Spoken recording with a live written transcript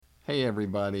Hey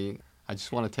everybody, I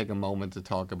just want to take a moment to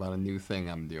talk about a new thing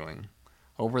I'm doing.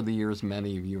 Over the years,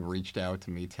 many of you have reached out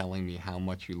to me telling me how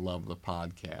much you love the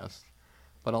podcast,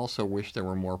 but also wish there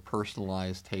were more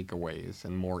personalized takeaways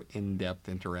and more in-depth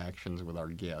interactions with our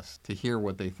guests to hear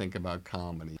what they think about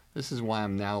comedy. This is why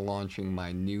I'm now launching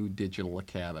my new digital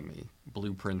academy,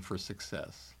 Blueprint for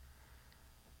Success.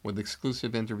 With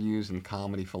exclusive interviews and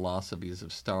comedy philosophies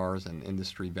of stars and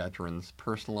industry veterans,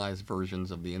 personalized versions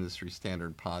of the industry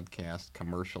standard podcast,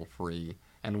 commercial-free,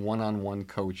 and one-on-one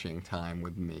coaching time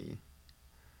with me.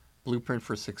 Blueprint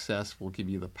for Success will give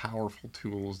you the powerful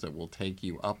tools that will take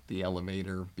you up the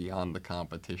elevator beyond the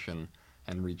competition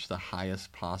and reach the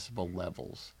highest possible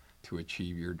levels to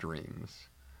achieve your dreams.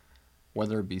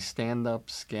 Whether it be stand-up,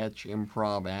 sketch,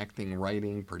 improv, acting,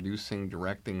 writing, producing,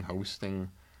 directing,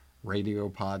 hosting, radio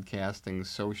podcasting,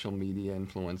 social media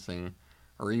influencing,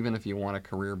 or even if you want a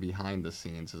career behind the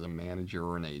scenes as a manager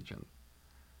or an agent.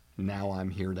 Now I'm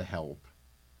here to help,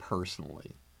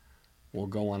 personally. We'll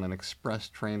go on an express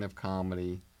train of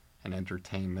comedy and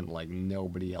entertainment like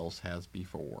nobody else has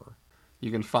before.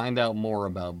 You can find out more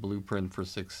about Blueprint for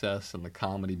Success and the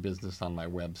comedy business on my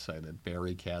website at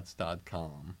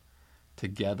barrykatz.com.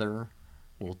 Together,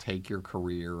 we'll take your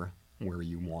career where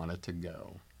you want it to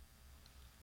go.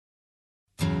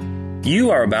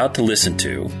 You are about to listen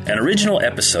to an original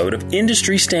episode of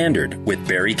Industry Standard with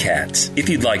Barry Katz. If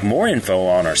you'd like more info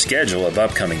on our schedule of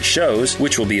upcoming shows,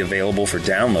 which will be available for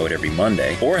download every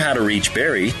Monday, or how to reach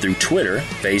Barry through Twitter,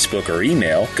 Facebook, or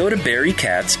email, go to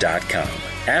barrykatz.com.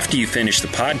 After you finish the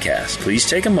podcast, please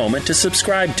take a moment to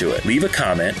subscribe to it, leave a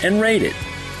comment, and rate it,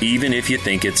 even if you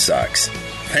think it sucks.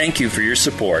 Thank you for your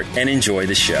support and enjoy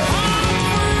the show.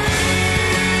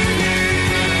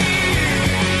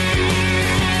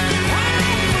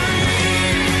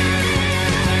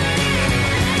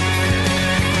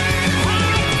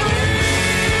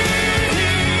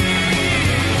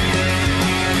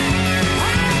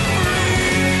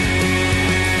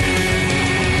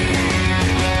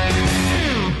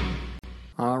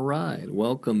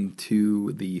 Welcome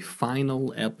to the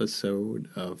final episode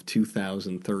of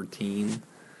 2013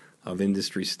 of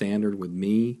Industry Standard with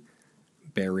me,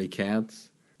 Barry Katz.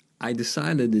 I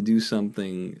decided to do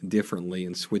something differently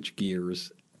and switch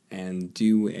gears and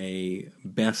do a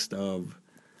best of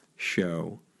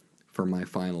show for my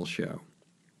final show.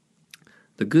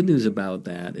 The good news about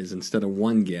that is instead of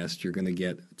one guest, you're going to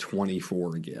get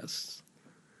 24 guests.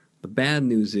 The bad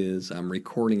news is I'm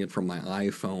recording it from my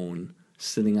iPhone,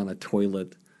 sitting on a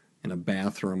toilet in a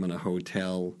bathroom in a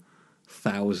hotel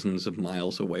thousands of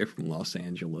miles away from Los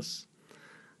Angeles.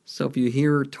 So if you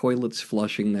hear toilets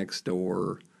flushing next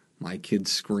door, my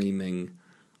kids screaming,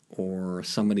 or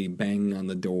somebody banging on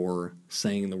the door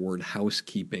saying the word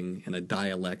housekeeping in a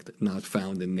dialect not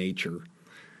found in nature,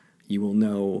 you will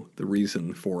know the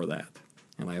reason for that.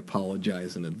 And I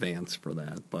apologize in advance for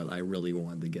that, but I really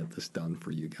wanted to get this done for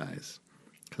you guys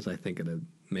because I think it'd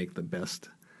make the best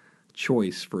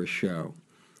choice for a show.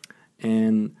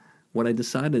 And what I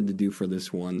decided to do for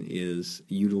this one is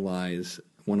utilize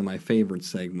one of my favorite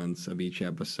segments of each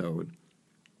episode,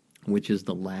 which is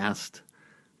the last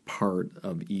part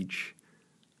of each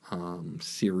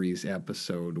series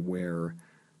episode where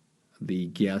the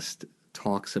guest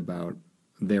talks about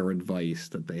their advice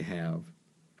that they have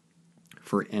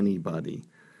for anybody,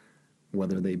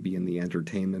 whether they be in the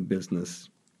entertainment business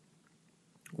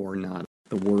or not.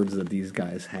 The words that these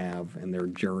guys have and their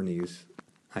journeys,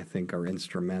 I think, are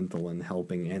instrumental in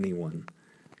helping anyone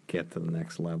get to the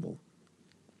next level.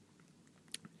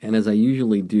 And as I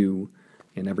usually do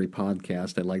in every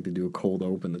podcast, I like to do a cold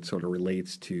open that sort of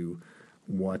relates to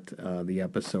what the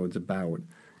episode's about.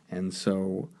 And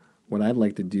so what I'd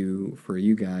like to do for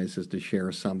you guys is to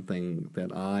share something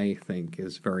that I think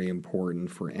is very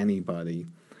important for anybody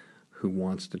who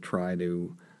wants to try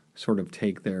to sort of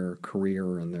take their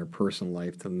career and their personal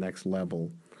life to the next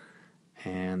level.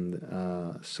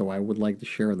 And so I would like to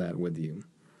share that with you.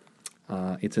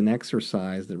 It's an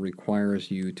exercise that requires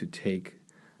you to take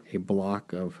a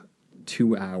block of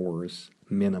 2 hours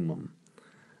minimum.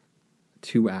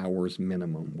 2 hours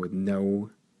minimum with no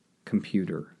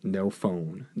computer, no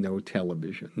phone, no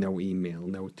television, no email,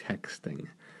 no texting,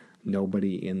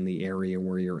 nobody in the area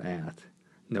where you're at,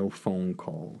 no phone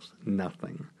calls,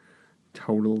 nothing.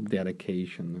 Total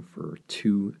dedication for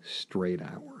 2 straight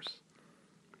hours.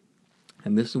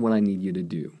 And this is what I need you to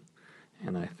do.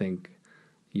 And I think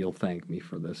you'll thank me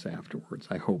for this afterwards.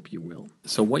 I hope you will.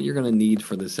 So what you're going to need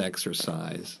for this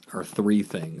exercise are 3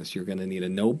 things. You're going to need a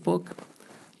notebook,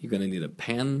 you're going to need a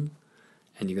pen,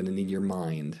 and you're going to need your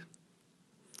mind.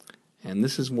 And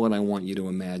this is what I want you to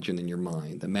imagine in your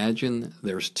mind. Imagine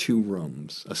there's two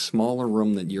rooms. A smaller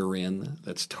room that you're in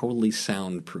that's totally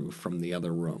soundproof from the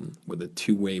other room, with a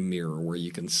two-way mirror where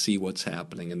you can see what's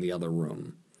happening in the other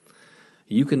room.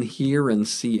 You can hear and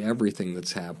see everything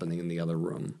that's happening in the other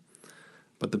room.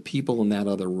 But the people in that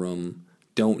other room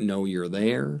don't know you're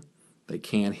there, they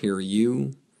can't hear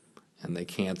you, and they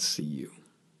can't see you.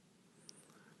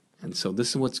 And so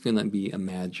this is what's going to be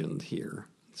imagined here.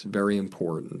 It's very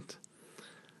important.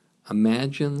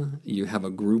 Imagine you have a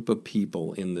group of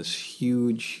people in this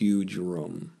huge, huge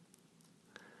room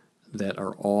that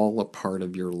are all a part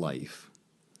of your life.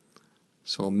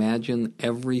 So imagine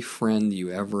every friend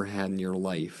you ever had in your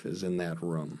life is in that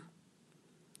room.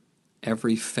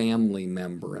 Every family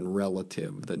member and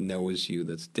relative that knows you,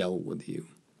 that's dealt with you,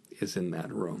 is in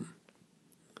that room.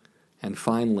 And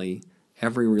finally,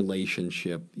 every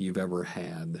relationship you've ever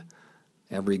had,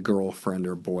 every girlfriend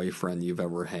or boyfriend you've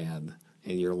ever had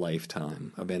in your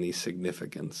lifetime of any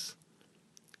significance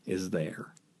is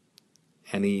there.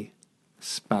 Any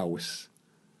spouse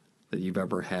that you've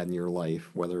ever had in your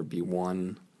life, whether it be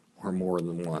one or more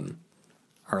than one,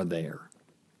 are there.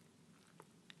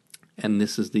 And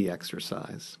this is the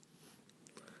exercise.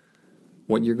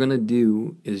 What you're going to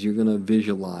do is you're going to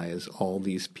visualize all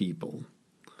these people.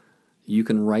 You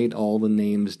can write all the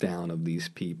names down of these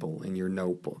people in your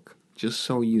notebook, just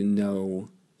so you know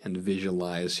and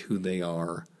visualize who they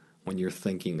are when you're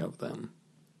thinking of them.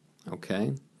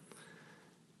 Okay?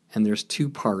 And there's two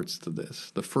parts to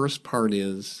this. The first part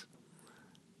is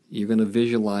you're going to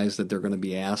visualize that they're going to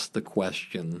be asked the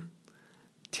question,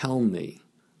 tell me,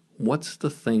 what's the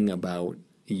thing about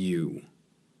you,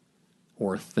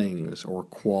 or things, or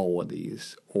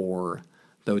qualities, or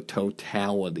the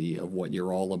totality of what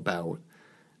you're all about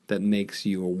that makes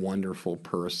you a wonderful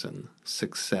person,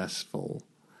 successful,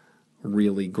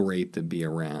 really great to be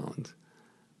around,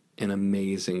 an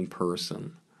amazing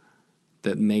person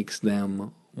that makes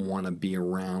them want to be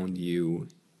around you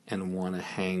and want to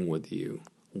hang with you,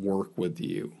 work with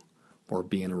you, or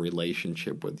be in a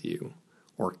relationship with you,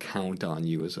 or count on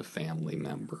you as a family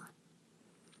member.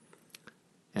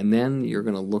 And then you're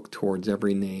going to look towards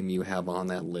every name you have on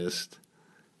that list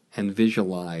and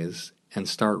visualize and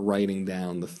start writing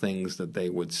down the things that they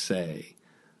would say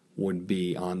would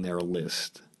be on their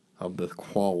list of the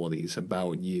qualities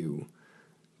about you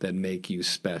that make you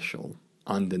special,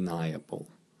 undeniable,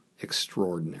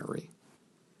 extraordinary.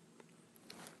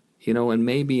 You know, and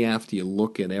maybe after you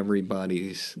look at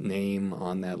everybody's name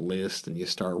on that list and you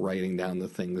start writing down the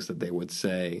things that they would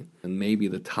say, and maybe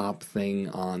the top thing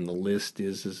on the list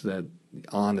is that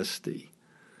honesty.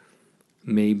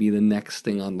 Maybe the next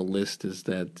thing on the list is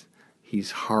that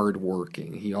he's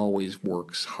hardworking. He always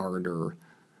works harder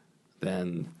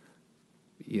than,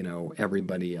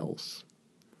 everybody else.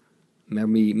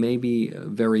 Maybe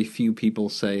very few people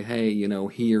say, hey,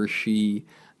 he or she,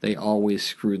 they always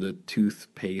screw the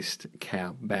toothpaste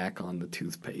cap back on the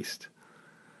toothpaste.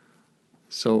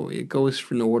 So it goes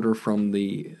in order from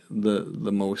the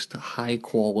most high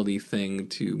quality thing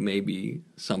to maybe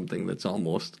something that's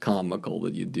almost comical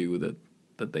that you do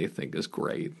that they think is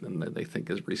great and that they think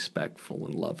is respectful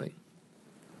and loving.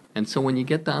 And so when you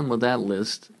get done with that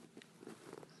list,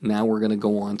 now we're going to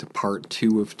go on to part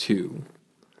 2 of 2,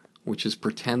 which is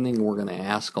pretending we're going to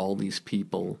ask all these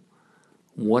people,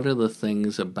 what are the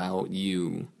things about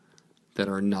you that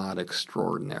are not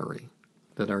extraordinary,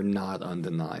 that are not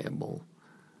undeniable,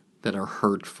 that are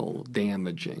hurtful,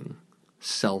 damaging,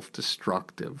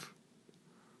 self-destructive?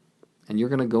 And you're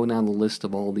going to go down the list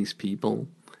of all these people,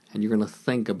 and you're going to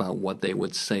think about what they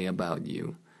would say about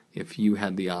you if you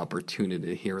had the opportunity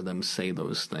to hear them say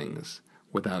those things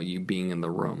without you being in the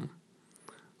room.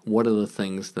 What are the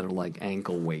things that are like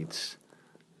ankle weights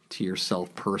to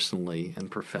yourself personally and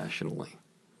professionally?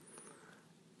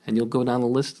 And you'll go down the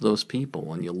list of those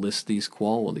people and you'll list these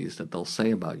qualities that they'll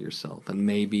say about yourself. And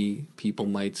maybe people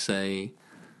might say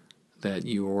that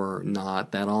you're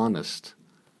not that honest.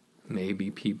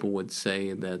 Maybe people would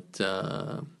say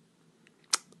that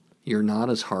you're not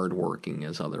as hardworking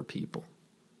as other people.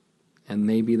 And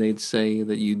maybe they'd say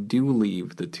that you do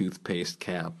leave the toothpaste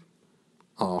cap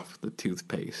off the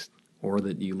toothpaste, or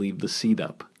that you leave the seat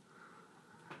up.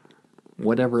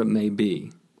 Whatever it may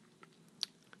be.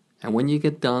 And when you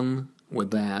get done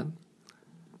with that,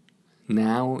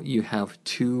 now you have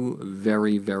 2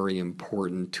 very, very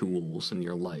important tools in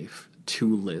your life.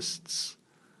 2 lists.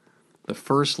 The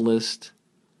first list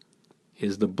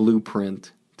is the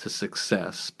blueprint to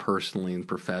success, personally and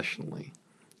professionally.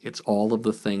 It's all of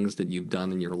the things that you've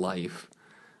done in your life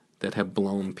that have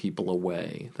blown people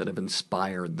away, that have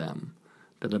inspired them,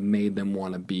 that have made them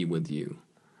want to be with you,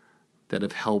 that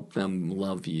have helped them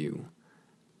love you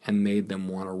and made them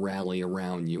want to rally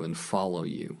around you and follow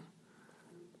you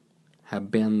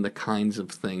have been the kinds of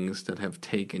things that have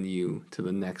taken you to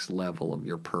the next level of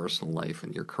your personal life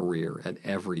and your career at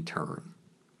every turn.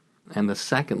 And the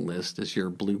second list is your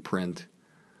blueprint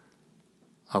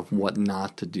of what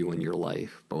not to do in your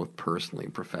life, both personally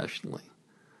and professionally.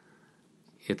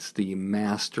 It's the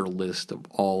master list of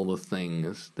all the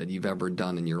things that you've ever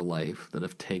done in your life that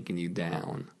have taken you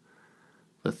down,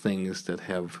 the things that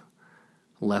have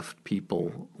left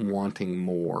people wanting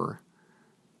more,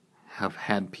 have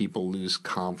had people lose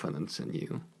confidence in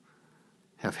you,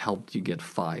 have helped you get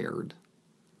fired,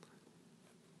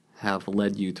 have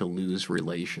led you to lose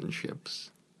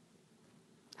relationships,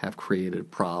 have created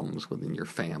problems within your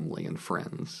family and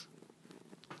friends,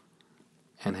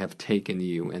 and have taken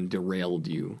you and derailed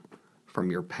you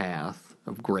from your path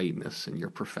of greatness in your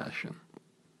profession.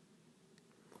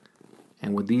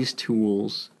 And with these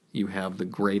tools, you have the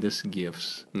greatest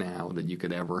gifts now that you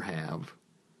could ever have.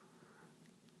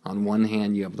 On one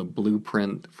hand, you have the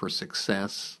blueprint for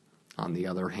success. On the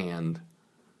other hand,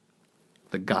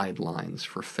 the guidelines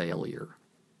for failure.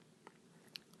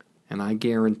 And I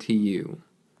guarantee you,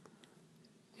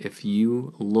 if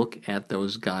you look at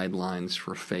those guidelines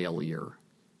for failure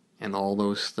and all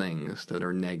those things that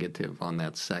are negative on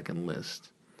that second list,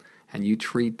 and you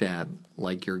treat that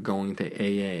like you're going to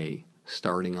AA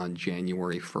starting on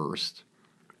January 1st,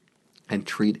 and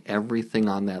treat everything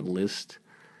on that list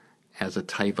as a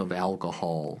type of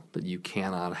alcohol that you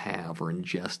cannot have or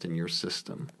ingest in your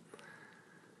system.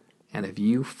 And if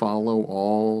you follow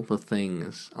all the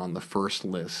things on the first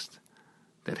list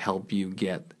that help you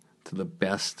get to the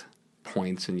best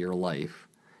points in your life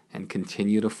and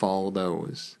continue to follow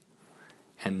those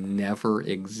and never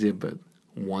exhibit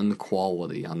one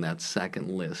quality on that second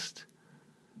list,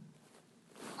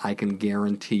 I can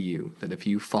guarantee you that if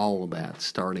you follow that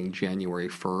starting January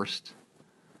 1st,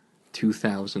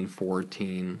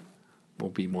 2014 will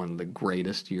be one of the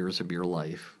greatest years of your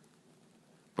life,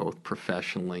 both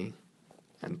professionally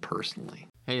and personally.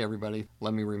 Hey everybody,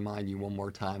 let me remind you one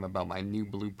more time about my new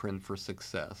blueprint for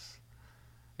success.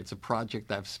 It's a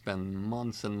project I've spent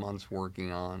months and months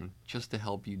working on just to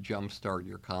help you jumpstart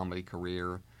your comedy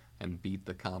career and beat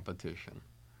the competition.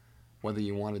 Whether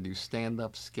you want to do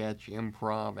stand-up, sketch,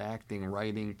 improv, acting,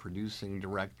 writing, producing,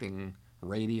 directing,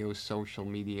 radio, social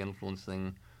media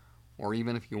influencing, or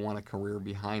even if you want a career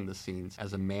behind the scenes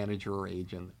as a manager or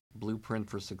agent, Blueprint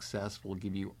for Success will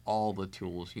give you all the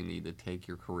tools you need to take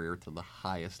your career to the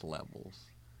highest levels.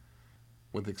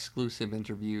 With exclusive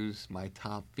interviews, my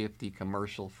top 50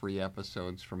 commercial-free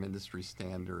episodes from Industry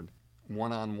Standard,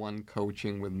 one-on-one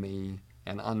coaching with me,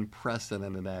 and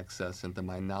unprecedented access into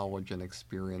my knowledge and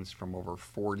experience from over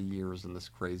 40 years in this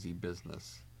crazy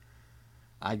business.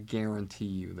 I guarantee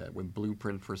you that with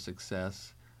Blueprint for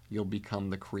Success, you'll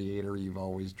become the creator you've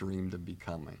always dreamed of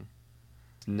becoming.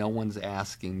 No one's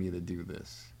asking me to do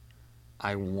this.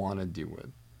 I want to do it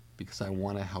because I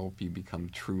want to help you become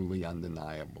truly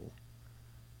undeniable.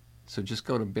 So just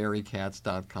go to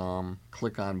barrykatz.com,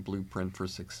 click on Blueprint for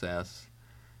Success,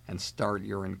 and start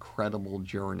your incredible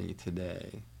journey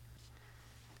today.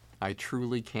 I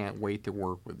truly can't wait to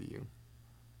work with you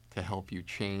to help you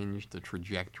change the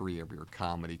trajectory of your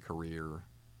comedy career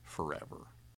forever.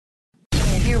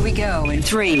 Here we go in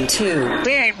 3, 2.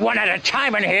 We ain't one at a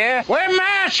time in here. We're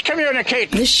mass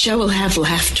communicating. This show will have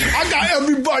laughter. I got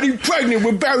everybody pregnant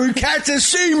with Barry Katz and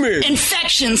semen.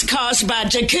 Infections caused by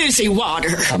jacuzzi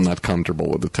water. I'm not comfortable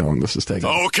with the tone this is taking.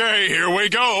 Okay, here we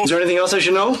go. Is there anything else I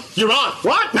should know? You're on.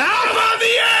 What? Now I'm on the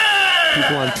air!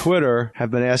 People on Twitter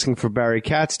have been asking for Barry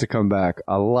Katz to come back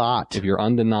a lot. If you're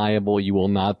undeniable, you will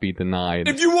not be denied.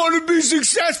 If you want to be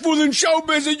successful in show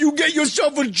business, you get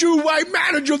yourself a Jew white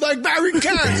manager like Barry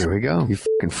Katz. Here we go. You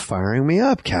fucking firing me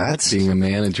up, Katz. Being a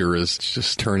manager is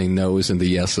just turning no's into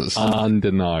yeses.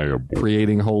 Undeniable.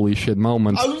 Creating holy shit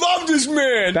moments. I love this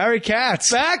man. Barry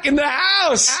Katz. Back in the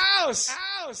house.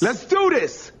 Let's do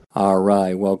this. All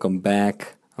right, welcome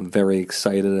back. I'm very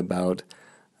excited about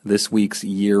this week's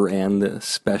year-end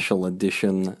special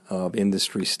edition of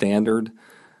Industry Standard,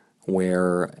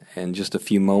 where in just a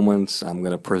few moments I'm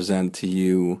going to present to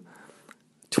you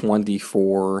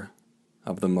 24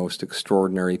 of the most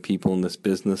extraordinary people in this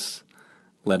business,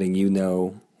 letting you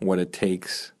know what it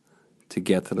takes to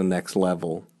get to the next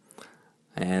level.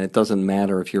 And it doesn't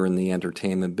matter if you're in the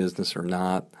entertainment business or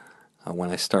not. When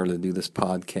I started to do this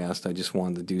podcast, I just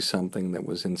wanted to do something that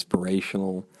was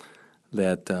inspirational,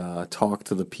 that talked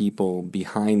to the people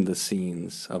behind the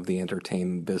scenes of the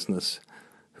entertainment business,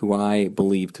 who I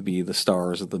believe to be the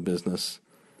stars of the business,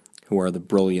 who are the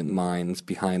brilliant minds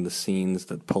behind the scenes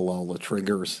that pull all the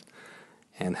triggers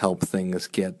and help things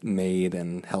get made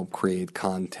and help create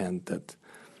content that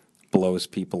blows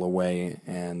people away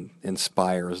and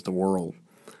inspires the world.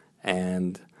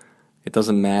 And it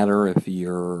doesn't matter if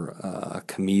you're a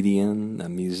comedian, a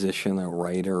musician, a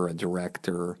writer, a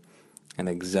director, an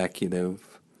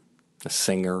executive, a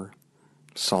singer,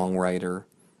 songwriter,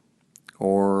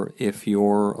 or if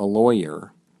you're a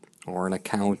lawyer, or an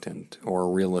accountant, or a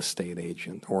real estate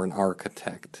agent, or an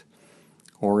architect,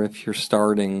 or if you're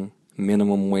starting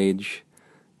minimum wage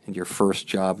and your first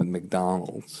job at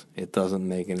McDonald's, it doesn't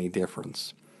make any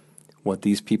difference. What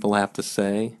these people have to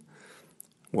say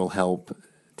will help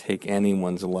take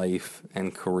anyone's life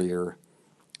and career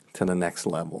to the next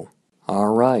level.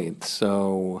 All right,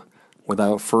 so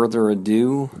without further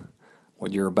ado,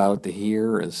 what you're about to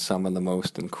hear is some of the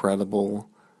most incredible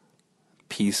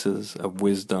pieces of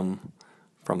wisdom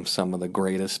from some of the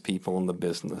greatest people in the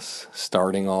business.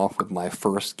 Starting off with my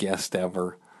first guest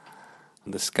ever.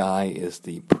 This guy is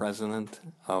the president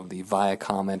of the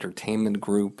Viacom Entertainment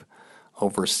Group,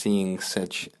 overseeing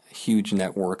such huge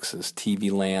networks as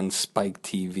TV Land, Spike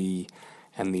TV,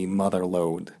 and the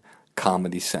Motherlode,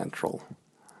 Comedy Central.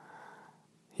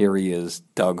 Here he is,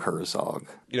 Doug Herzog.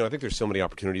 I think there's so many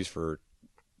opportunities for,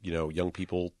 young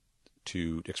people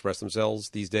to express themselves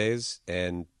these days.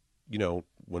 And,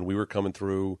 when we were coming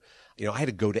through, I had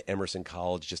to go to Emerson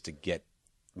College just to get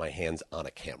my hands on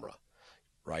a camera,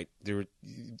 right? There,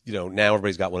 now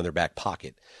everybody's got one in their back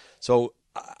pocket. So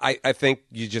I think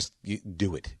you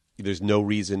do it. There's no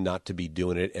reason not to be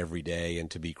doing it every day and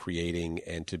to be creating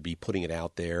and to be putting it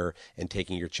out there and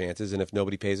taking your chances. And if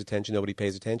nobody pays attention, nobody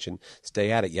pays attention.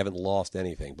 Stay at it. You haven't lost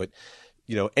anything. But,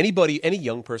 any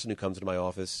young person who comes into my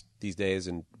office these days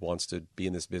and wants to be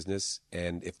in this business,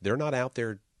 and if they're not out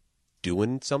there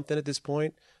doing something at this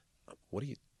point,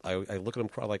 I look at them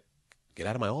like, get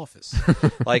out of my office.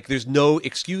 Like, there's no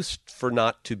excuse for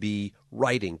not to be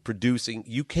writing, producing.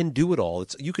 You can do it all.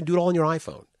 You can do it all on your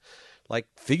iPhone. Like,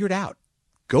 figure it out.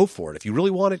 Go for it. If you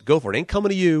really want it, go for it. It ain't coming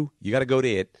to you. You got to go to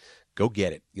it. Go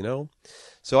get it,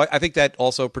 So I think that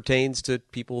also pertains to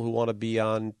people who want to be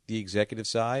on the executive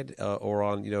side or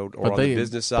on, on the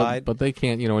business side. But they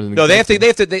can't, No,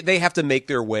 they have to make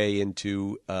their way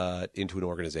into an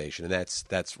organization, and that's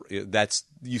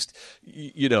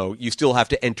you still have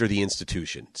to enter the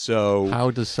institution. So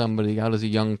how does a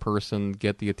young person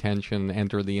get the attention,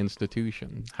 enter the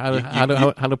institution? How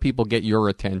do people get your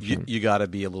attention? You got to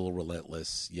be a little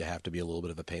relentless. You have to be a little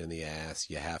bit of a pain in the ass.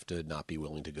 You have to not be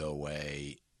willing to go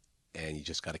away. And you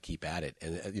just got to keep at it.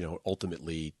 And,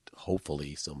 ultimately,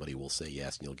 hopefully somebody will say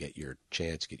yes and you'll get your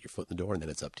chance, get your foot in the door, and then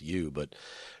it's up to you. But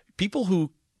people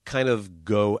who kind of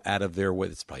go out of their way,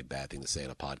 it's probably a bad thing to say on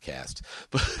a podcast,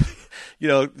 but,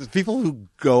 people who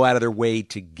go out of their way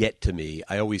to get to me,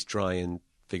 I always try and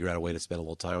figure out a way to spend a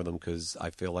little time with them because I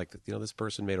feel like, this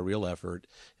person made a real effort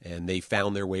and they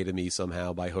found their way to me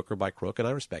somehow by hook or by crook, and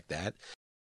I respect that.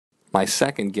 My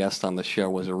second guest on the show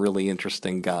was a really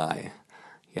interesting guy.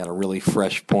 He had a really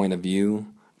fresh point of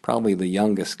view, probably the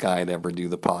youngest guy to ever do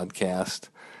the podcast,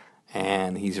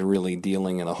 and he's really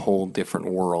dealing in a whole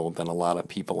different world than a lot of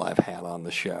people I've had on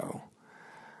the show.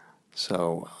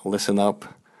 So listen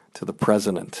up to the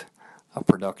president of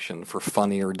production for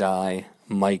Funny or Die,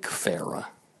 Mike Farah.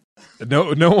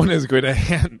 No one is going to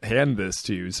hand this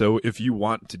to you, so if you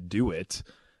want to do it,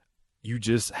 you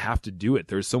just have to do it.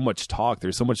 There's so much talk.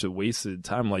 There's so much wasted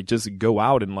time. Like, just go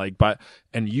out and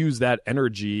and use that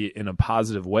energy in a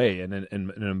positive way and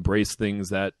embrace things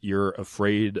that you're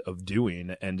afraid of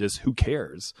doing. And just, who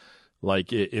cares?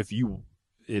 Like,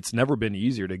 it's never been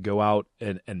easier to go out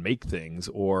and make things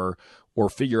or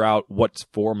figure out what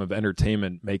form of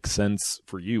entertainment makes sense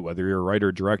for you, whether you're a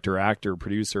writer, director, actor,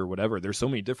 producer, whatever. There's so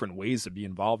many different ways to be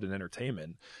involved in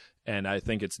entertainment. And I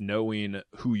think it's knowing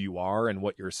who you are and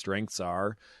what your strengths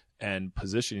are and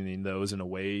positioning those in a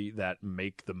way that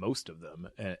make the most of them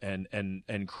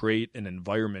and create an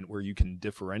environment where you can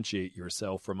differentiate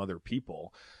yourself from other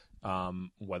people.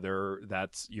 Whether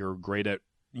that's you're great at,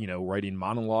 writing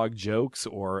monologue jokes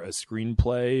or a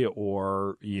screenplay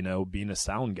or, being a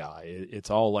sound guy.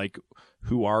 It's all like,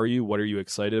 who are you? What are you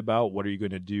excited about? What are you going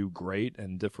to do great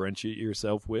and differentiate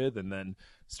yourself with? And then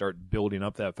start building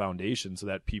up that foundation so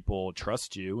that people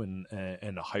trust you and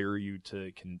hire you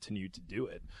to continue to do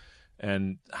it.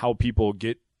 And how people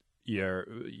get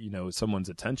someone's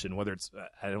attention, whether it's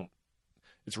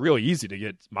really easy to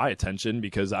get my attention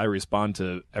because I respond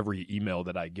to every email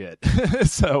that I get.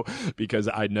 So, because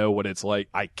I know what it's like.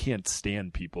 I can't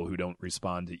stand people who don't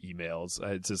respond to emails.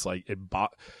 It's just like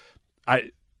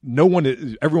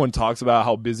everyone talks about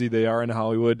how busy they are in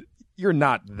Hollywood. you're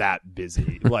not that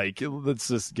busy. Like, let's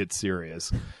just get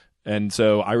serious. And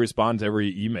so I respond to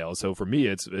every email. So for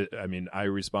me, I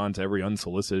respond to every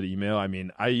unsolicited email. I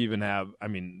mean, I even have,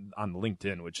 on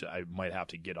LinkedIn, which I might have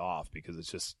to get off because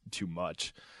it's just too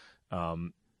much.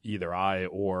 Either I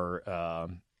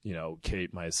or,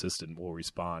 Kate, my assistant, will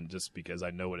respond just because I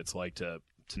know what it's like to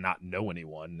not know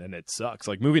anyone. And it sucks.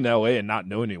 Like, moving to LA and not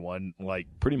know anyone, like,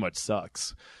 pretty much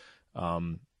sucks.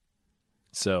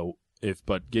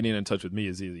 But getting in touch with me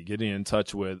is easy. Getting in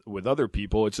touch with other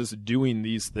people, it's just doing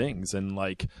these things. And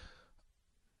like,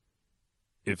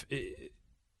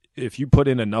 if you put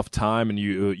in enough time and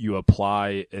you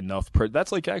apply enough,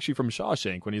 that's like actually from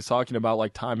Shawshank when he's talking about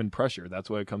like time and pressure. That's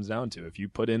what it comes down to. If you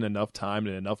put in enough time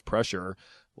and enough pressure,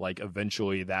 like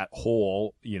eventually that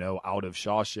hole, out of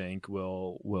Shawshank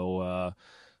will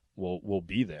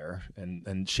be there,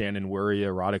 and Shannon Worry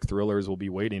erotic thrillers will be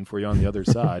waiting for you on the other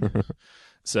side.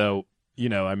 So,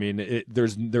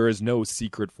 there is no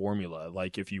secret formula.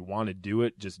 Like, if you want to do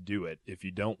it, just do it. If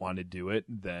you don't want to do it,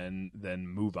 then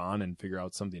move on and figure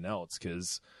out something else,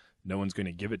 because no one's going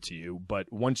to give it to you.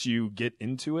 But once you get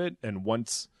into it, and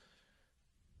once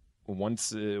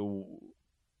it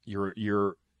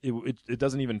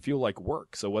doesn't even feel like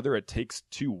work. So whether it takes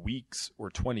 2 weeks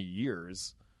or 20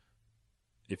 years,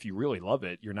 if you really love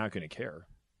it, you're not going to care.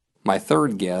 My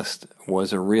third guest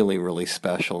was a really, really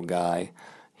special guy.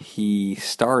 He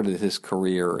started his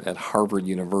career at Harvard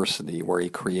University, where he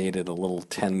created a little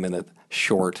 10-minute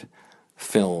short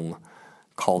film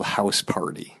called House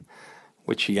Party,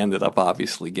 which he ended up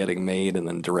obviously getting made, and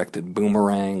then directed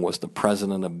Boomerang, was the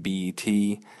president of BET,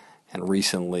 and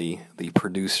recently the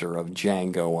producer of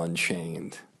Django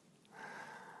Unchained.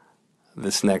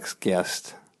 This next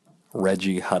guest,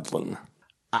 Reggie Hudlin.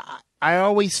 I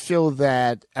always feel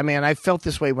that, I felt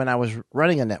this way when I was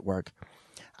running a network.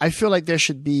 I feel like there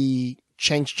should be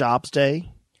Change Jobs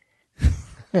Day.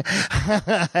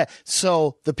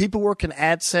 So the people working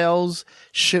ad sales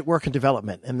should work in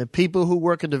development, and the people who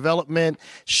work in development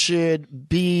should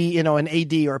be, an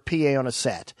AD or a PA on a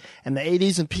set, and the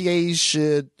ADs and PAs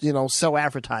should, sell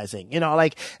advertising.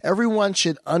 Like, everyone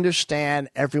should understand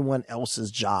everyone else's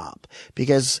job,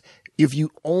 because if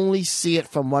you only see it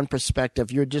from one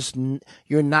perspective, you're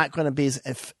not going to be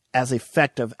as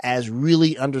effective as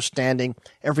really understanding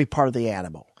every part of the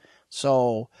animal.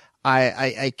 So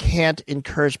I can't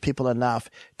encourage people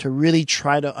enough to really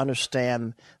try to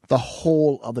understand the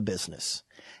whole of the business.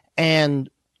 And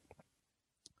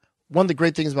one of the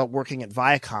great things about working at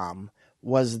Viacom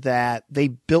was that they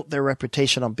built their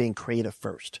reputation on being creative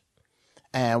first.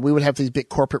 And we would have these big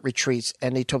corporate retreats,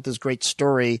 and they told this great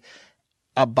story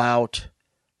about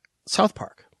South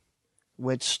Park,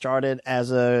 which started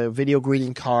as a video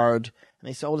greeting card, and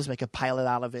they said, let's make a pilot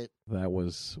out of it. That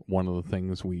was one of the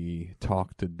things we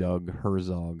talked to Doug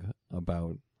Herzog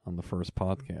about on the first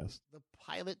podcast. The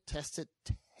pilot tested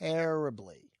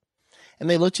terribly. And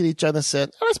they looked at each other and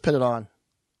said, let's put it on.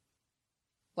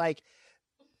 Like,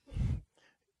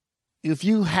 if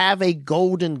you have a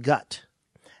golden gut,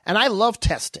 and I love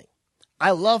testing.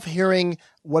 I love hearing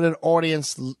what an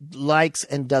audience likes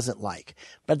and doesn't like.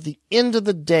 But at the end of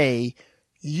the day,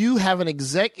 you have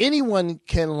anyone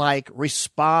can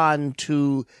respond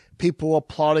to people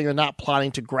applauding or not applauding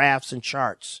to graphs and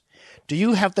charts. Do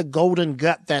you have the golden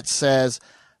gut that says,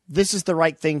 this is the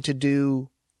right thing to do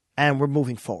and we're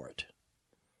moving forward?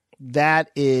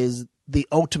 That is the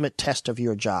ultimate test of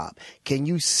your job. Can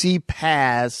you see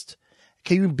past,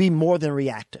 can you be more than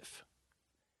reactive?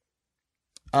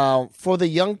 For the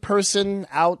young person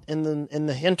out in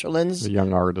the hinterlands, the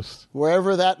young artist,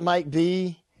 wherever that might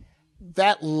be,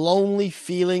 that lonely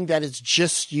feeling that it's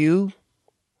just you.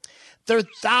 There are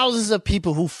thousands of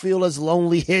people who feel as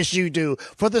lonely as you do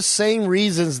for the same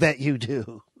reasons that you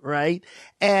do, right?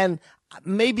 And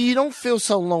maybe you don't feel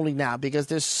so lonely now because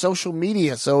there's social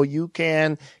media, so you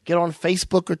can get on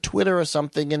Facebook or Twitter or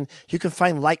something and you can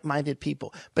find like-minded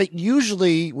people. But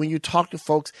usually when you talk to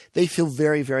folks, they feel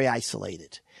very, very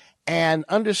isolated. And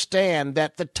understand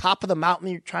that the top of the mountain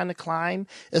you're trying to climb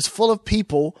is full of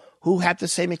people who have the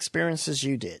same experience as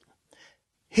you did.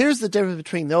 Here's the difference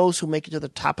between those who make it to the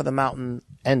top of the mountain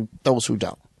and those who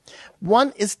don't.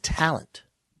 One is talent.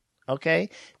 Okay?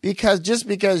 Because just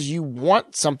because you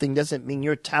want something doesn't mean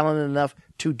you're talented enough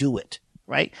to do it,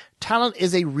 right? Talent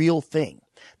is a real thing.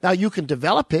 Now you can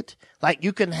develop it, like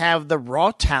you can have the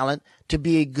raw talent to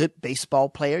be a good baseball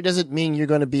player. Doesn't mean you're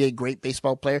going to be a great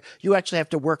baseball player. You actually have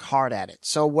to work hard at it.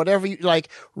 So whatever you like,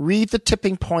 read The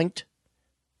Tipping Point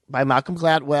by Malcolm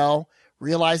Gladwell.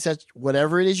 Realize that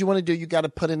whatever it is you want to do, you got to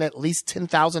put in at least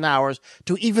 10,000 hours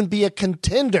to even be a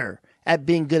contender at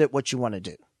being good at what you want to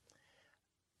do.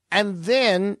 And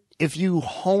then if you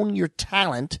hone your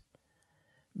talent,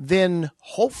 then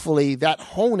hopefully that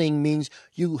honing means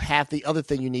you have the other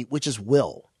thing you need, which is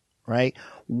will, right?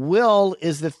 Will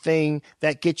is the thing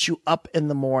that gets you up in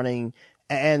the morning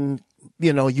and,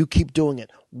 you keep doing it.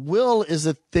 Will is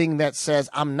the thing that says,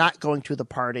 I'm not going to the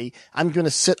party. I'm going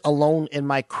to sit alone in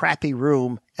my crappy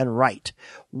room and write.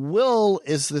 Will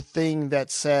is the thing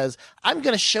that says, I'm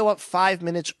going to show up 5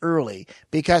 minutes early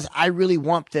because I really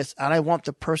want this and I want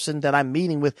the person that I'm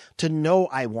meeting with to know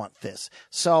I want this.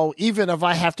 So even if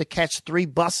I have to catch 3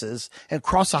 buses and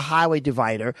cross a highway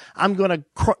divider, I'm going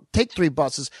to take 3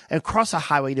 buses and cross a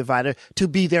highway divider to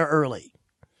be there early.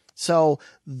 So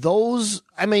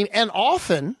and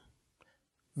often,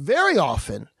 very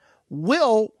often,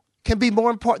 will can be more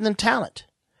important than talent.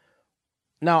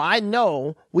 Now, I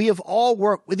know we have all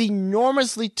worked with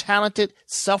enormously talented,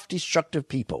 self-destructive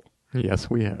people. Yes,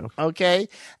 we have. Okay?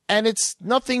 And it's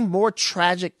nothing more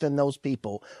tragic than those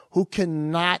people who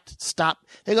cannot stop.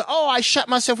 They go, oh, I shot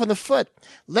myself in the foot.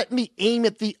 Let me aim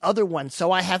at the other one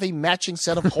so I have a matching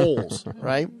set of holes,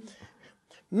 right?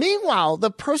 Meanwhile,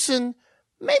 the person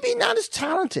maybe not as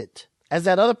talented as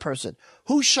that other person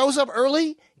who shows up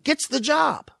early gets the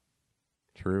job.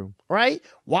 True. Right?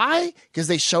 Why? Because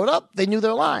they showed up. They knew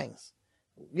their lines.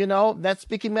 That's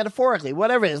speaking metaphorically,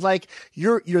 whatever it is. Like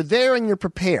you're there and you're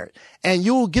prepared, and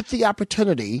you will get the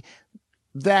opportunity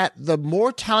that the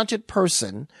more talented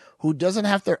person who doesn't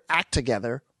have their act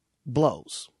together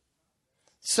blows.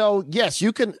 So yes,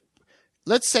 you can,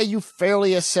 let's say you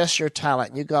fairly assess your talent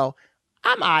and you go,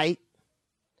 I'm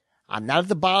not at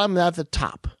the bottom, I'm not at the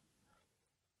top.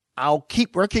 I'll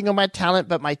keep working on my talent,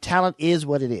 but my talent is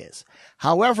what it is.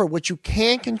 However, what you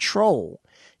can control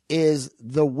is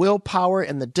the willpower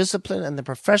and the discipline and the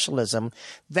professionalism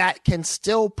that can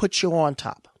still put you on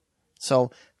top.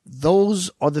 So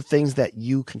those are the things that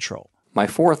you control. My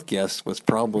fourth guest was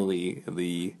probably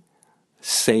the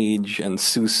sage and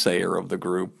soothsayer of the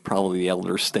group, probably the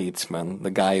elder statesman, the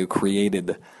guy who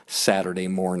created Saturday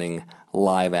morning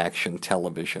live-action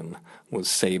television, was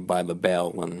Saved by the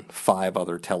Bell and 5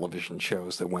 other television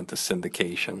shows that went to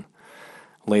syndication.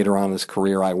 Later on in his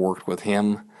career, I worked with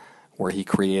him, where he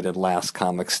created Last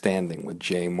Comic Standing with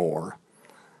Jay Moore.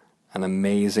 An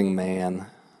amazing man,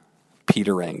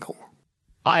 Peter Engel.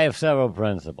 I have several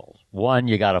principles. One,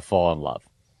 you got to fall in love.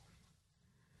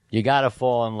 You got to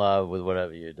fall in love with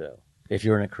whatever you do if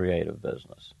you're in a creative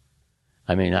business.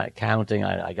 I mean, accounting,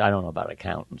 I don't know about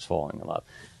accountants falling in love.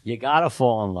 You got to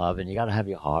fall in love, and you got to have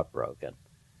your heart broken.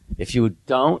 If you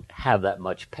don't have that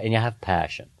much, and you have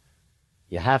passion.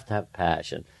 You have to have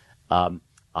passion. When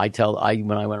I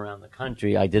went around the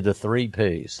country, I did the 3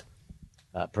 Ps.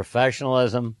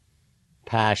 Professionalism,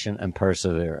 passion, and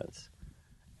perseverance.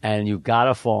 And you've got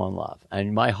to fall in love.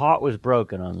 And my heart was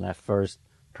broken on that first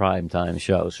primetime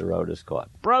show, Sorota's Court.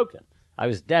 Broken. I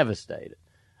was devastated.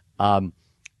 But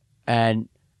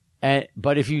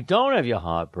if you don't have your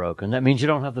heart broken, that means you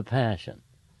don't have the passion.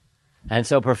 And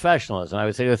so professionalism, I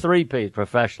would say the 3 Ps,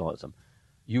 professionalism.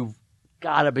 You've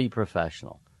got to be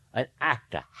professional. An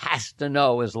actor has to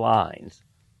know his lines.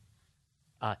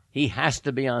 He has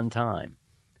to be on time.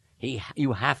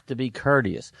 You have to be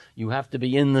courteous. You have to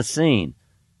be in the scene.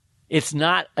 It's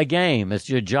not a game. It's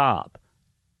your job.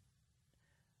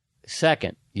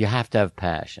 Second, you have to have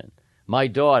passion. My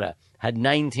daughter had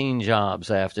 19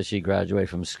 jobs after she graduated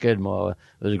from Skidmore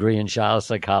with a degree in child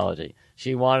psychology.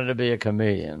 She wanted to be a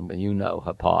comedian, but you know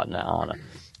her partner, Anna.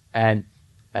 And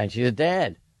she said,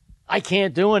 Dad, I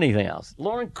can't do anything else.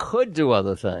 Lauren could do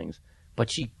other things, but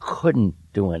she couldn't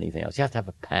do anything else. You have to have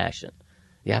a passion.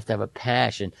 You have to have a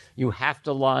passion. You have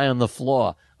to lie on the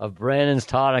floor of Brandon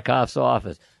Tartikoff's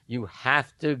office. You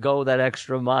have to go that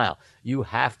extra mile. You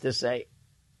have to say,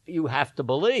 you have to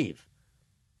believe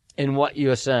in what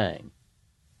you're saying.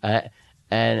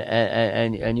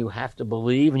 And you have to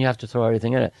believe, and you have to throw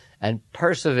everything in it. And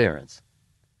perseverance.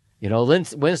 You know,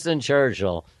 Winston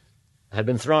Churchill had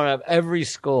been thrown out of every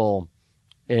school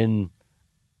in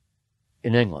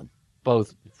England,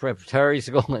 both preparatory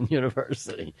school and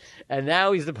university. And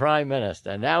now he's the prime minister.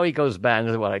 And now he goes back, and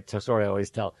this is what story I always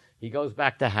tell. He goes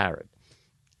back to Harvard,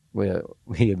 where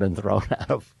he had been thrown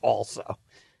out of also.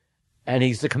 And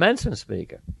he's the commencement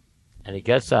speaker. And he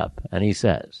gets up and he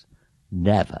says,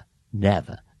 never,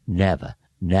 never, never,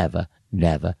 never,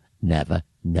 never, never,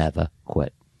 never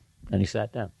quit. And he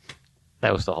sat down.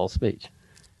 That was the whole speech.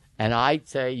 And I'd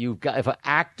say if an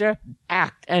actor,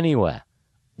 act anywhere.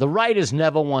 The writers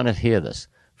never want to hear this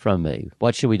from me.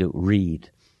 What should we do?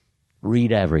 Read.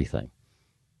 Read everything.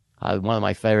 One of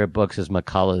my favorite books is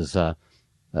McCullough's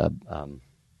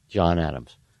John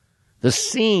Adams. The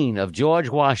scene of George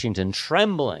Washington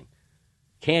trembling,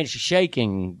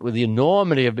 shaking with the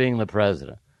enormity of being the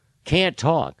president, can't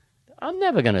talk. I'm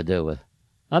never going to do it.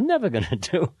 I'm never going to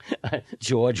do a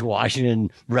George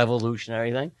Washington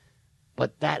revolutionary thing.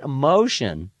 But that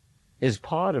emotion is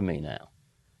part of me now.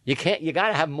 You got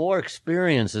to have more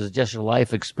experiences, just your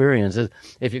life experiences,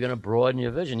 if you're going to broaden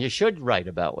your vision. You should write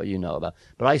about what you know about.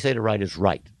 But I say to write is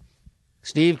write.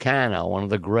 Steve Cano, one of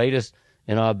the greatest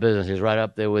in our business, he's right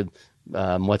up there with,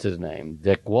 what's his name?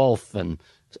 Dick Wolf and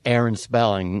Aaron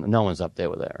Spelling. No one's up there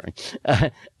with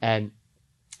Aaron. And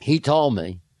he told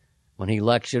me when he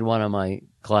lectured one of my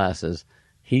classes,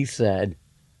 he said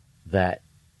that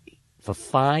for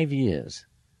 5 years,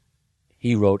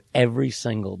 he wrote every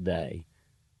single day,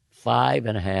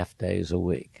 5.5 days a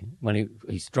week. When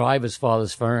he drive his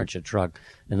father's furniture truck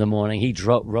in the morning, he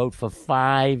wrote for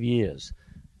 5 years,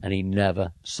 and he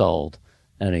never sold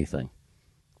anything.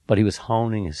 But he was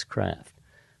honing his craft.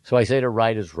 So I say to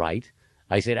writers, write.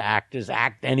 I say to actors,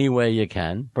 act any way you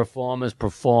can. Performers,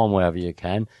 perform wherever you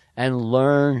can. And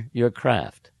learn your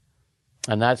craft.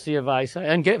 And that's the advice.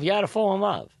 And if you had to fall in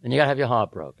love, and you got to have your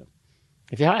heart broken.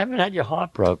 If you haven't had your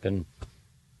heart broken,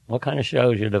 what kind of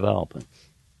shows you're developing?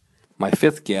 My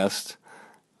fifth guest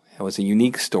was a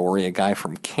unique story, a guy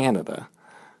from Canada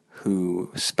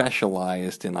who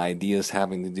specialized in ideas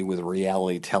having to do with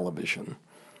reality television.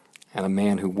 And a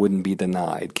man who wouldn't be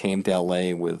denied, came to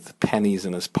L.A. with pennies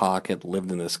in his pocket,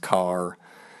 lived in his car,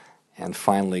 and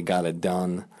finally got it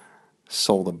done,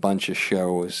 sold a bunch of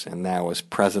shows, and now is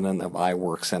president of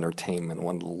iWorks Entertainment,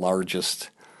 one of the largest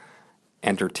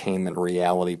entertainment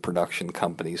reality production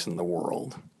companies in the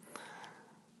world.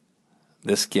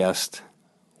 This guest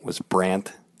was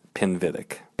Brant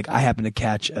Pinvidic. I happened to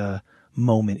catch a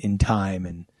moment in time,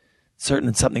 and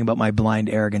something about my blind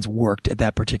arrogance worked at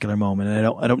that particular moment. And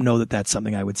I don't know that that's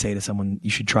something I would say to someone, you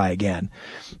should try again.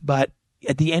 But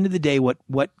at the end of the day,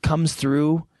 what comes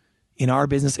through in our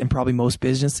business and probably most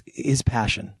business is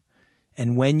passion.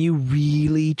 And when you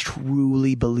really,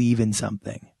 truly believe in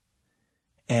something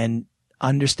and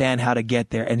understand how to get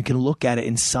there and can look at it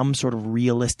in some sort of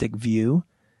realistic view,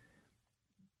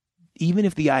 even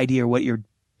if the idea or what you're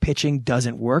pitching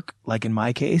doesn't work, like in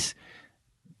my case,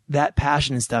 that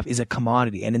passion and stuff is a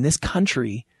commodity. And in this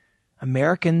country,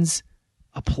 Americans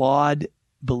applaud,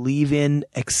 believe in,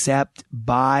 accept,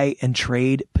 buy, and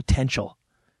trade potential.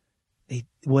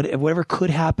 Whatever could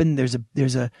happen, there's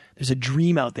a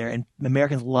dream out there, and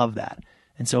Americans love that.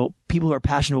 And so people who are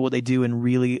passionate about what they do and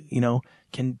really,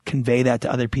 can convey that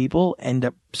to other people end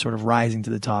up sort of rising to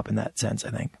the top in that sense,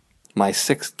 I think. My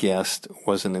sixth guest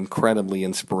was an incredibly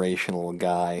inspirational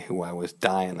guy who I was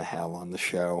dying to have on the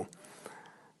show.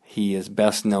 He is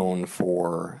best known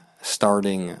for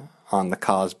starting on The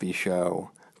Cosby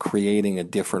Show, creating A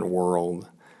Different World,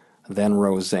 then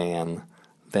Roseanne,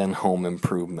 then Home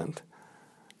Improvement.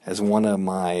 As one of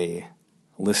my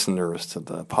listeners to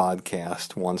the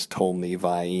podcast once told me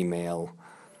via email,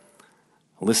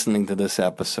 listening to this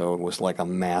episode was like a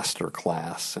master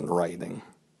class in writing.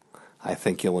 I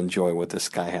think you'll enjoy what this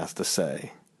guy has to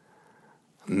say.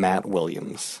 Matt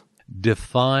Williams.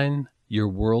 Define your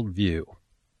worldview.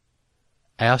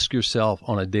 Ask yourself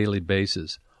on a daily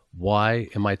basis, why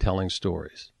am I telling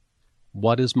stories?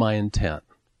 What is my intent?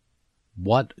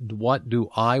 What do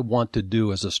I want to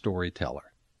do as a storyteller?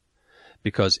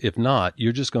 Because if not,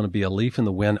 you're just going to be a leaf in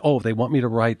the wind. Oh, they want me to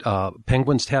write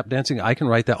penguins tap dancing. I can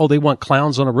write that. Oh, they want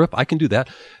clowns on a roof. I can do that.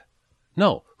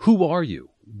 No. Who are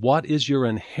you? What is your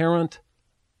inherent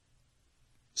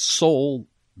soul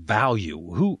value?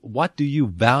 What do you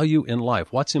value in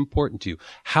life? What's important to you?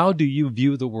 How do you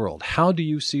view the world? How do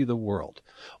you see the world?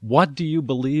 What do you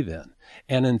believe in?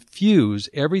 And infuse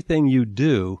everything you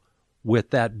do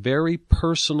with that very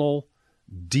personal,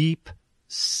 deep,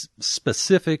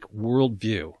 specific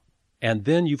worldview. And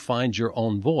then you find your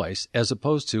own voice, as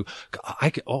opposed to, I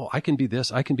can be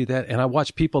this, I can be that. And I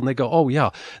watch people and they go, oh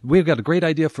yeah, we've got a great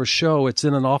idea for a show. It's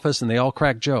in an office and they all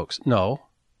crack jokes. No.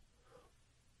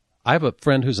 I have a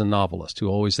friend who's a novelist who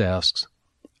always asks,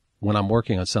 when I'm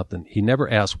working on something, he never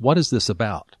asks, what is this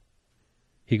about?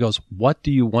 He goes, what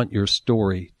do you want your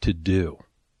story to do?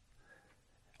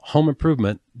 Home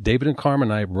Improvement, David and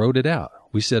Carmen and I wrote it out.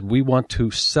 We said, we want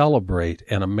to celebrate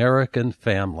an American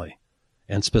family,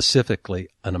 and specifically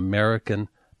an American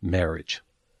marriage.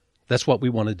 That's what we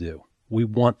want to do. We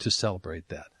want to celebrate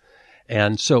that.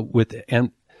 And so with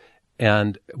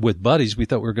Buddies, we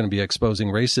thought we were going to be exposing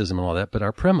racism and all that, but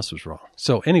our premise was wrong.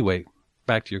 So anyway,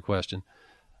 back to your question.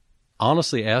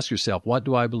 Honestly, ask yourself, what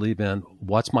do I believe in?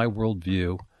 What's my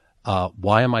worldview?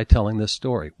 Why am I telling this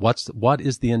story? What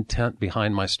is the intent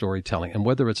behind my storytelling? And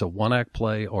whether it's a one-act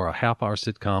play or a half-hour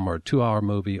sitcom or a 2-hour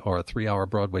movie or a 3-hour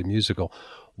Broadway musical,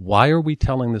 why are we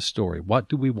telling this story? What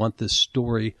do we want this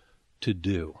story to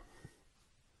do?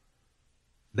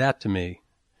 That, to me,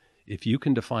 if you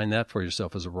can define that for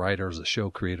yourself as a writer, as a show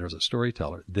creator, as a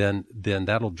storyteller, then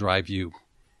that'll drive you,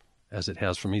 as it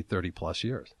has for me, 30-plus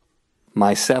years.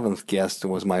 My seventh guest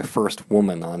was my first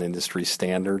woman on Industry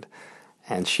Standard,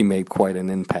 and she made quite an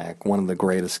impact. One of the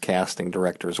greatest casting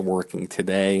directors working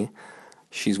today.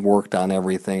 She's worked on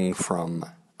everything from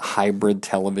hybrid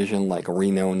television like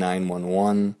Reno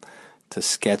 911 to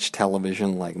sketch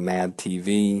television like Mad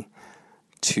TV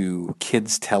to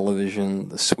kids television,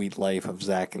 The Sweet Life of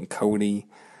Zack and Cody,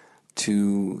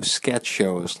 to sketch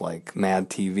shows like Mad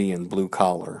TV and Blue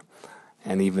Collar,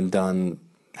 and even done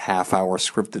half-hour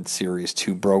scripted series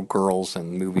Two Broke Girls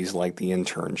and movies like The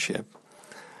Internship.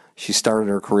 She started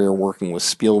her career working with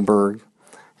Spielberg,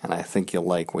 and I think you'll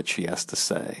like what she has to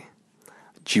say.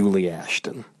 Julie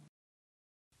Ashton.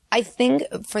 I think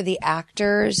for the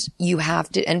actors, you have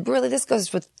to, and really this goes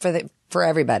for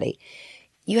everybody,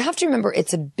 you have to remember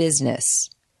it's a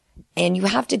business. And you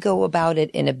have to go about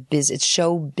it in it's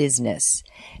show business.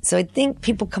 So I think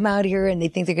people come out here and they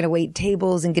think they're going to wait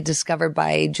tables and get discovered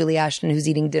by Julie Ashton who's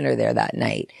eating dinner there that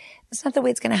night. That's not the way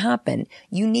it's going to happen.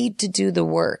 You need to do the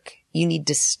work. You need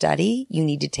to study. You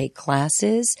need to take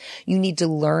classes. You need to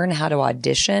learn how to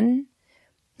audition.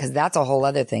 Because that's a whole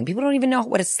other thing. People don't even know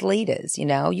what a slate is, you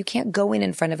know? You can't go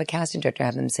in front of a casting director and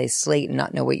have them say slate and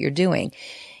not know what you're doing.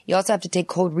 You also have to take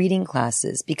cold reading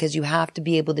classes because you have to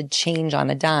be able to change on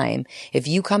a dime. If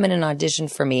you come in and audition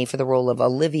for me for the role of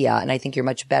Olivia and I think you're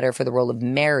much better for the role of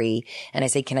Mary and I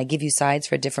say, can I give you sides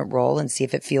for a different role and see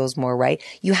if it feels more right?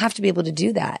 You have to be able to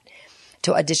do that.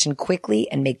 To audition quickly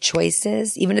and make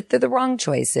choices, even if they're the wrong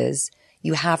choices,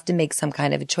 you have to make some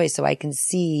kind of a choice so I can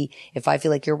see if I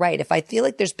feel like you're right. If I feel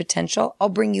like there's potential, I'll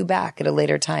bring you back at a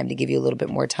later time to give you a little bit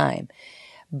more time.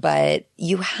 But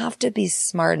you have to be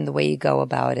smart in the way you go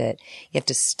about it. You have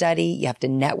to study. You have to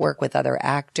network with other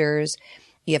actors.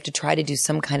 You have to try to do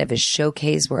some kind of a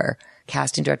showcase where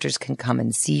casting directors can come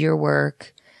and see your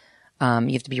work.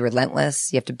 You have to be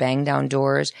relentless. You have to bang down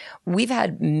doors. We've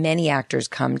had many actors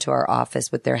come to our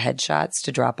office with their headshots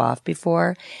to drop off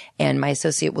before. And my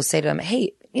associate will say to them,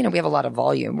 hey, you know, we have a lot of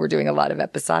volume. We're doing a lot of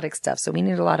episodic stuff. So we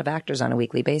need a lot of actors on a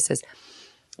weekly basis.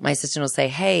 My assistant will say,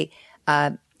 hey,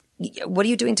 what are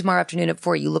you doing tomorrow afternoon at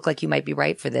 4? You look like you might be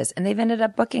right for this. And they've ended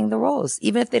up booking the roles,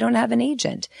 even if they don't have an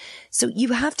agent. So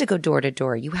you have to go door to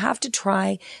door. You have to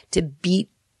try to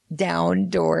beat down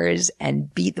doors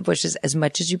and beat the bushes as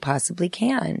much as you possibly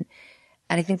can.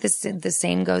 And I think the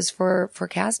same goes for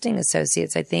casting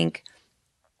associates. I think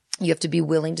you have to be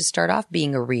willing to start off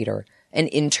being a reader and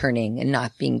interning and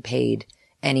not being paid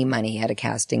any money at a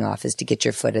casting office to get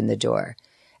your foot in the door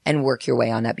and work your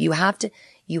way on up. You have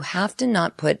to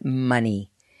not put money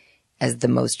as the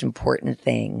most important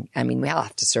thing. I mean, we all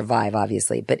have to survive,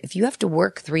 obviously, but if you have to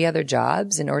work 3 other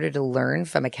jobs in order to learn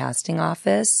from a casting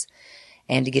office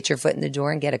and to get your foot in the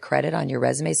door and get a credit on your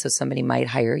resume so somebody might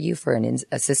hire you for an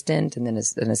assistant and then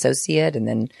an associate and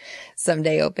then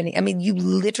someday opening. I mean, you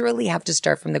literally have to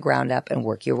start from the ground up and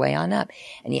work your way on up.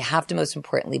 And you have to most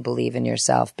importantly believe in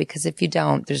yourself, because if you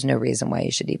don't, there's no reason why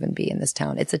you should even be in this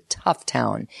town. It's a tough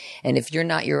town. And if you're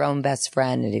not your own best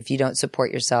friend and if you don't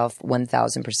support yourself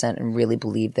 1,000% and really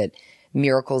believe that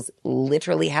miracles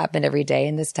literally happen every day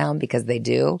in this town, because they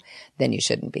do, then you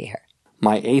shouldn't be here.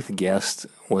 My 8th guest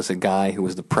was a guy who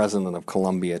was the president of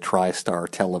Columbia TriStar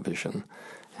Television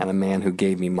and a man who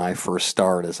gave me my first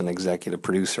start as an executive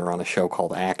producer on a show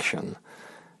called Action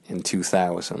in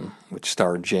 2000, which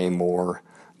starred Jay Moore,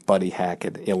 Buddy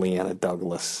Hackett, Ileana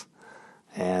Douglas.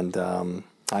 And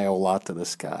I owe a lot to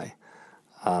this guy.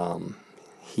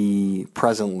 He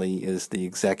presently is the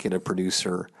executive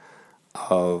producer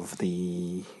of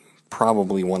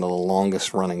probably one of the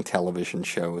longest running television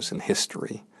shows in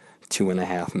history,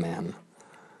 2.5 Men.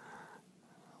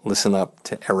 Listen up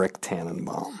to Eric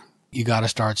Tannenbaum. You got to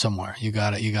start somewhere. You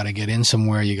got to get in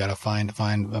somewhere. You got to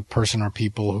find a person or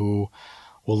people who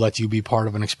will let you be part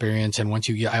of an experience. And once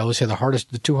you get, I always say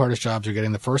the 2 hardest jobs are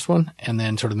getting the first one and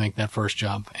then sort of make that first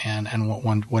job. And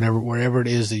wherever it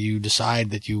is that you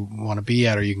decide that you want to be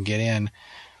at or you can get in,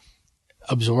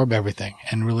 absorb everything.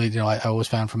 And really, you know, I always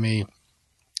found for me,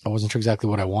 I wasn't sure exactly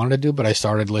what I wanted to do, but I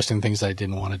started listing things that I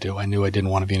didn't want to do. I knew I didn't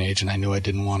want to be an agent. I knew I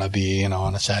didn't want to be,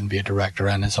 on a set and be a director.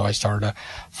 And so I started to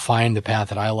find the path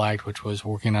that I liked, which was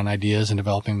working on ideas and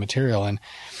developing material. And,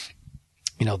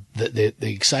 the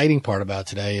exciting part about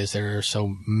today is there are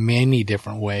so many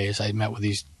different ways. I met with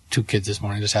these two kids this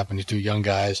morning, just happened to 2 young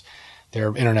guys.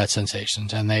 They're internet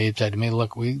sensations. And they said to me,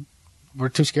 look, we're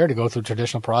too scared to go through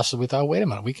traditional process. We thought, wait a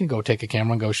minute, we can go take a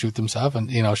camera and go shoot some stuff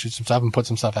and put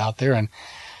some stuff out there. And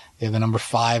they're the number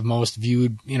 5 most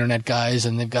viewed internet guys,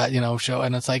 and they've got, show.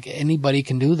 And it's like anybody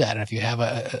can do that. And if you have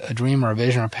a dream or a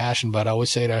vision or a passion, but I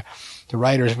always say to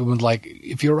writers, everyone's like,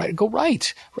 if you're right, go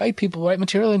write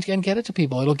material and get it to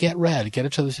people. It'll get read, get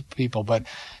it to the people, but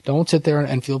don't sit there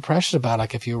and feel precious about it.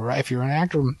 Like if you're an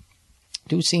actor,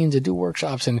 do scenes and do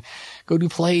workshops and go do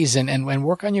plays and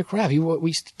work on your craft.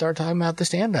 We start talking about the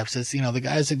stand-ups. It's, the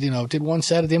guys that, did one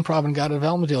set at the Improv and got a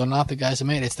development deal are not the guys that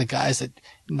made it. It's the guys that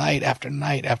night after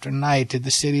night after night did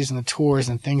the cities and the tours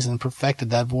and things and perfected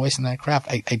that voice and that craft.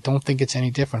 I don't think it's any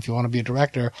different. If you want to be a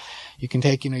director, you can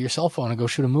take, your cell phone and go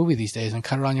shoot a movie these days and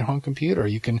cut it on your home computer.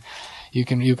 You can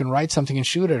write something and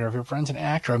shoot it. Or if your friend's an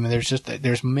actor, I mean,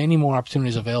 there's many more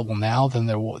opportunities available now than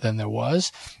there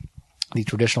was. The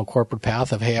traditional corporate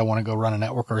path of, hey, I want to go run a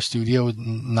network or a studio,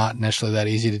 not necessarily that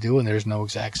easy to do, and there's no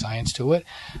exact science to it.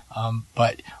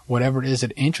 But whatever it is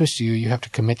that interests you, you have to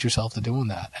commit yourself to doing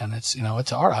that. And it's,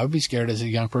 it's hard. I would be scared as a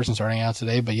young person starting out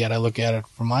today, but yet I look at it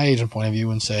from my agent point of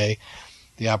view and say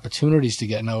the opportunities to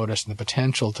get noticed and the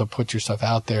potential to put yourself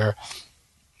out there.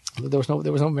 There was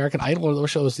no American Idol or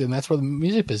those shows, and that's where the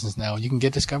music business now. You can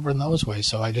get discovered in those ways.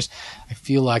 So I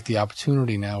feel like the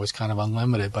opportunity now is kind of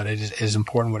unlimited, but it is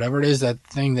important, whatever it is, that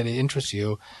thing that interests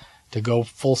you, to go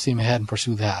full steam ahead and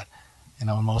pursue that.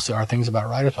 Mostly our things about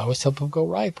writers, I always tell people, go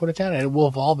write, put it down, and it will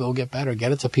evolve, it will get better.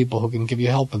 Get it to people who can give you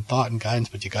help and thought and guidance,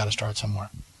 but you got to start somewhere.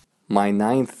 My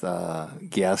 9th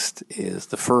guest is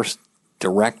the first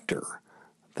director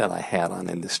that I had on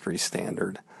Industry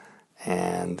Standard,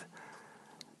 and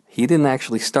he didn't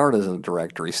actually start as a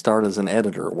director. He started as an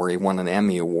editor, where he won an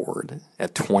Emmy Award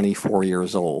at 24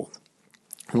 years old.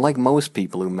 And like most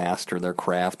people who master their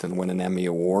craft and win an Emmy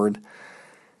Award,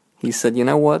 he said, you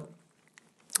know what?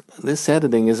 This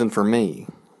editing isn't for me.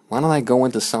 Why don't I go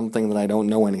into something that I don't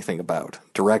know anything about?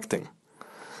 Directing.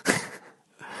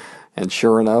 And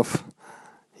sure enough,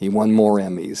 he won more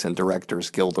Emmys and Directors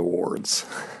Guild Awards.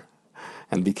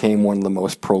 And became one of the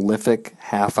most prolific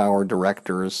half-hour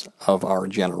directors of our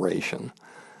generation,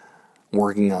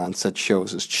 working on such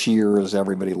shows as Cheers,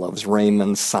 Everybody Loves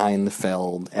Raymond,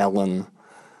 Seinfeld, Ellen.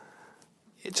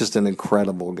 It's just an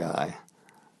incredible guy.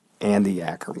 Andy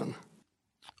Ackerman.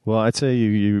 Well, I'd say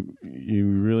you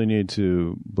really need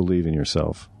to believe in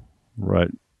yourself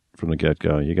right from the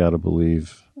get-go. You got to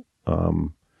believe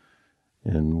in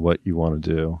what you want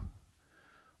to do.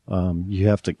 You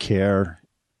have to care.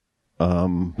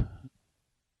 You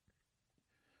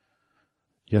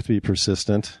have to be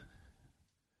persistent.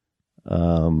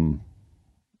 But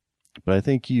I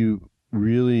think you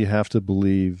really have to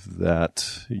believe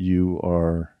that you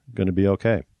are going to be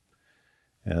okay.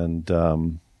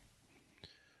 And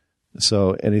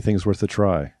so anything's worth a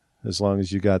try. As long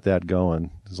as you got that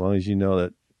going, as long as you know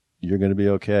that you're going to be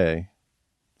okay,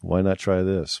 why not try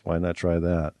this? Why not try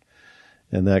that?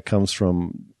 And that comes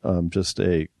from just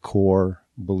a core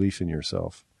belief in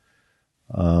yourself.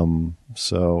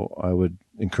 So I would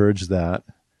encourage that.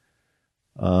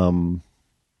 And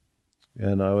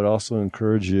I would also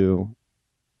encourage you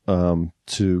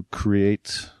to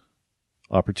create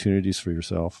opportunities for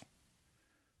yourself.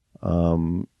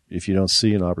 If you don't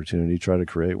see an opportunity, try to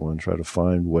create one. Try to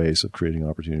find ways of creating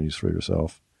opportunities for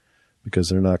yourself, because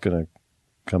they're not going to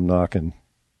come knocking.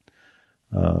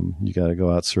 You got to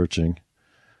go out searching.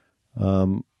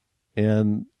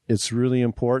 And it's really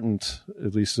important,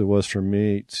 at least it was for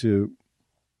me, to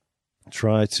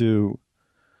try to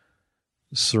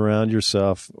surround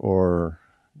yourself or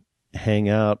hang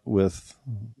out with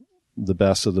the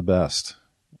best of the best.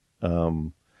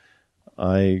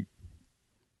 I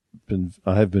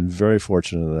have been very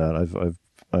fortunate in that.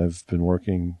 I've been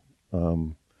working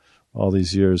all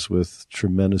these years with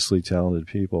tremendously talented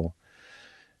people,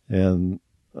 and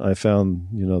I found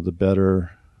the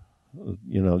better.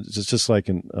 It's just like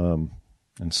in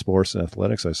sports and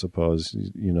athletics, I suppose.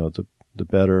 The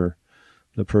better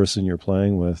the person you're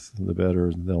playing with, the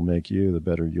better they'll make you, the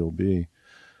better you'll be.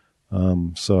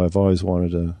 So I've always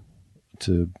wanted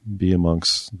to be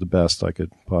amongst the best I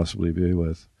could possibly be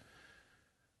with.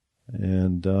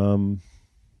 And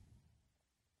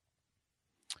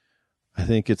I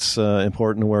think it's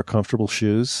important to wear comfortable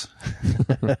shoes.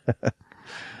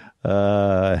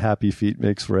 Happy feet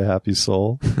makes for a happy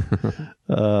soul.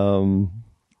 And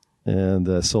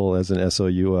soul as an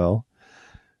S-O-U-L.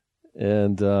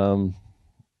 And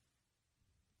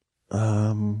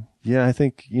I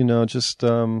think, just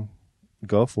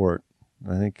go for it.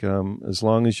 I think as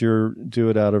long as you do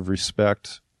it out of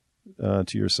respect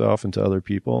to yourself and to other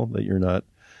people, that you're not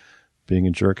being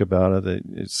a jerk about it, that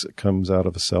it comes out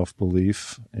of a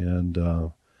self-belief, and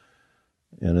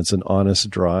it's an honest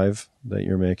drive that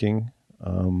you're making.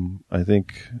 I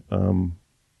think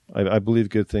I believe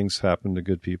good things happen to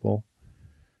good people,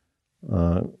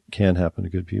 can happen to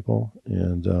good people,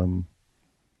 and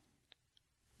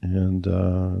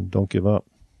don't give up.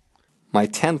 My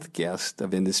 10th guest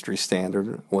of Industry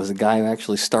Standard was a guy who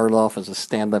actually started off as a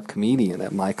stand-up comedian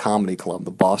at my comedy club,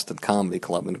 the Boston Comedy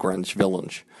Club in Greenwich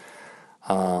Village.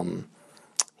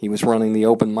 He was running the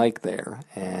open mic there,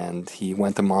 and he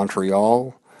went to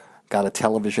Montreal, got a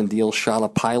television deal, shot a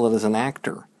pilot as an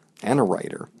actor and a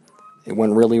writer. It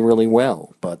went really, really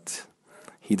well, but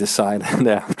he decided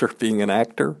after being an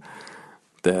actor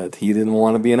that he didn't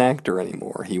want to be an actor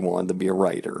anymore. He wanted to be a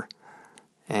writer.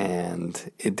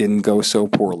 And it didn't go so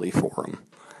poorly for him.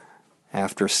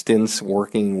 After stints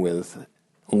working with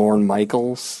Lorne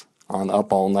Michaels on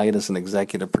Up All Night as an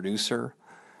executive producer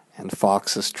and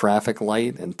Fox's Traffic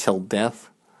Light and Till Death,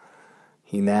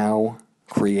 he now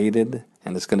created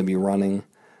and is going to be running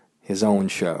his own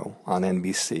show on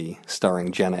NBC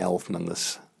starring Jenna Elfman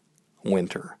this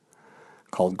winter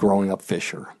called Growing Up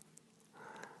Fisher.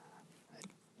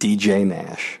 DJ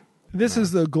Nash. This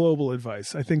is the global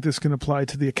advice. I think this can apply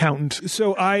to the accountant.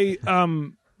 So I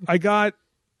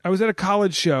was at a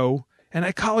college show, and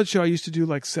at college show I used to do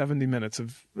like 70 minutes.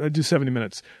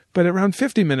 But around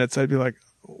 50 minutes I'd be like,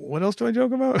 what else do I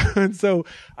joke about? And so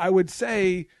I would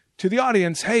say to the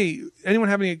audience, hey, anyone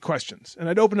have any questions? And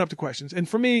I'd open up to questions. And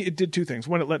for me, it did two things.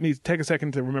 One, it let me take a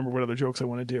second to remember what other jokes I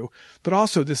want to do. But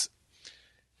also this,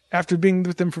 after being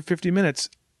with them for 50 minutes,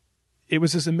 it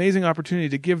was this amazing opportunity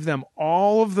to give them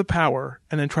all of the power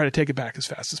and then try to take it back as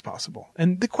fast as possible.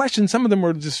 And the questions, some of them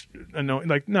were just annoying,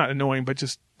 like not annoying, but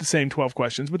just the same 12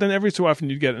 questions. But then every so often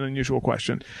you'd get an unusual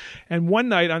question. And one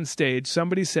night on stage,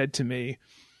 somebody said to me,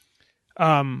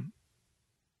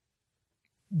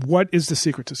 what is the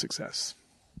secret to success?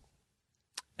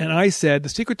 And I said, the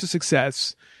secret to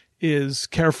success is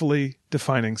carefully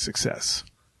defining success.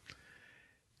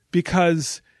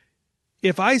 Because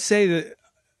if I say that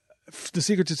the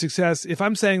secret to success, if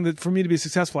I'm saying that for me to be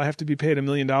successful, I have to be paid $1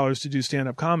 million to do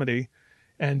stand-up comedy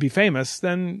and be famous,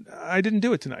 then I didn't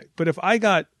do it tonight. But if I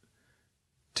got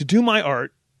to do my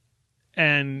art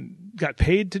and got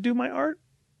paid to do my art,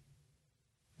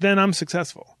 then I'm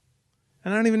successful.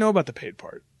 And I don't even know about the paid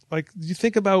part. Like, you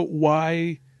think about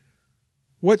what's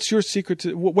your secret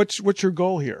to, what's your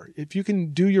goal here? If you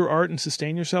can do your art and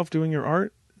sustain yourself doing your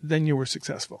art, then you were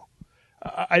successful.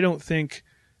 I don't think,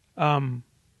 I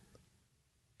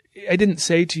didn't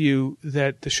say to you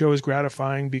that the show is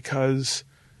gratifying because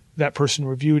that person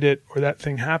reviewed it or that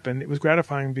thing happened. It was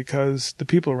gratifying because the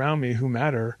people around me who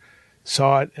matter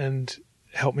saw it and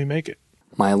helped me make it.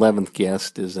 My 11th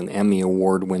guest is an Emmy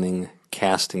Award-winning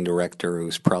casting director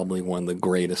who's probably one of the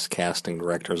greatest casting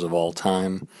directors of all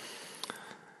time.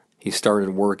 He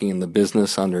started working in the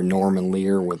business under Norman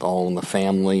Lear with All in the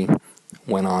Family,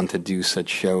 went on to do such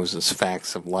shows as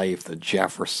Facts of Life, The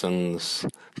Jeffersons,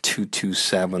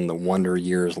 227, The Wonder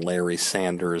Years, Larry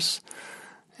Sanders,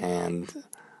 and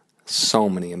so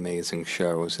many amazing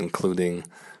shows, including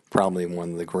probably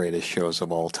one of the greatest shows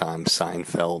of all time,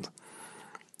 Seinfeld.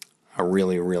 A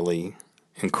really, really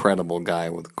incredible guy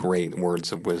with great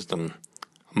words of wisdom,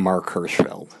 Mark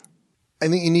Hirschfeld. I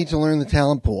think you need to learn the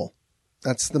talent pool.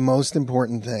 That's the most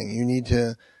important thing. You need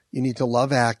to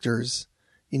love actors.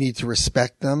 You need to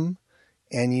respect them,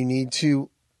 and you need to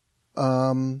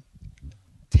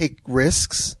take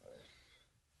risks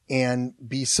and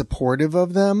be supportive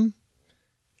of them,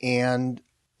 and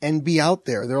be out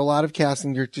there. There are a lot of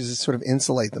casting directors that sort of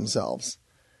insulate themselves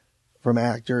from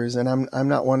actors, and I'm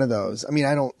not one of those. I mean,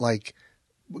 I don't like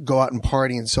go out and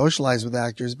party and socialize with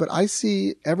actors, but I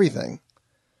see everything.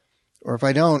 Or if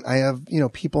I don't, I have,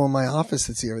 people in my office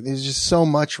that see everything. There's just so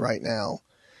much right now.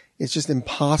 It's just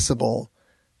impossible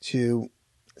to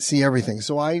see everything.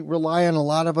 So I rely on a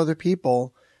lot of other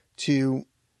people to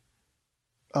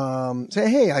say,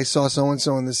 hey, I saw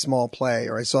so-and-so in this small play,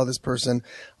 or I saw this person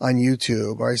on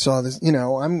YouTube, or I saw this,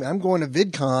 I'm going to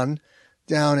VidCon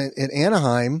down at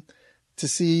Anaheim to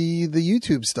see the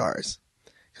YouTube stars.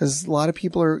 Because a lot of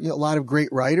people are, a lot of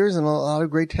great writers and a lot of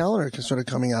great talent are sort of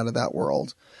coming out of that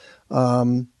world.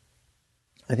 I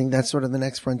think that's sort of the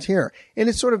next frontier. And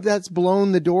it's sort of, that's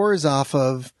blown the doors off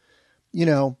of,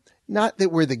 not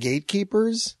that we're the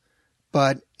gatekeepers,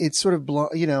 but it's sort of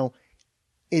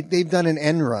they've done an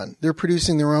end run. They're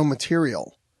producing their own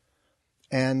material.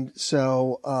 And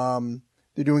so,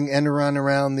 they're doing end run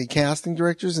around the casting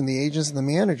directors and the agents and the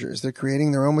managers. They're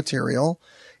creating their own material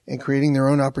and creating their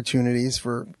own opportunities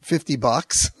for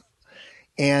 $50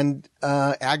 and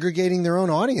aggregating their own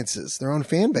audiences, their own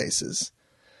fan bases.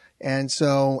 And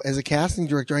so as a casting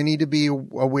director, I need to be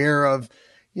aware of,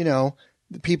 the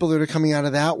people that are coming out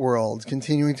of that world,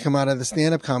 continuing to come out of the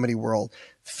stand-up comedy world,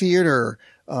 theater,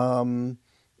 the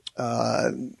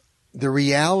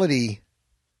reality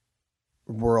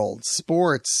world,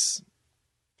 sports,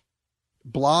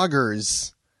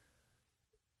 bloggers.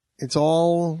 It's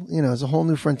all, it's a whole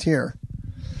new frontier.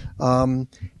 And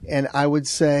I would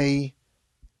say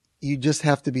you just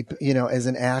have to be, as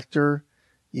an actor,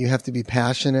 you have to be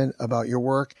passionate about your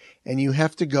work, and you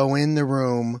have to go in the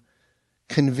room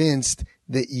convinced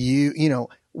that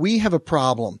we have a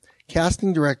problem.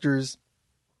 Casting directors,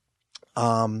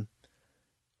 every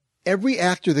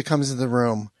actor that comes into the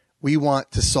room, we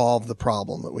want to solve the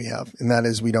problem that we have. And that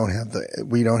is we don't have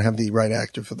the right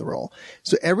actor for the role.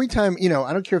 So every time,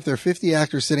 I don't care if there are 50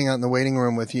 actors sitting out in the waiting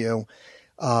room with you,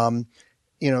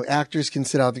 actors can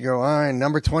sit out there and go, all right,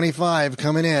 number 25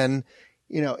 coming in.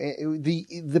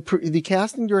 The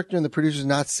casting director and the producer is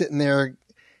not sitting there,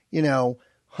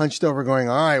 hunched over going,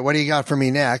 all right, what do you got for me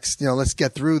next? Let's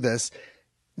get through this.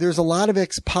 There's a lot of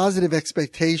positive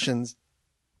expectations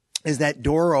as that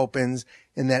door opens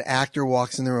and that actor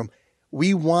walks in the room.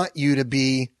 We want you to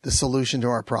be the solution to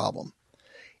our problem.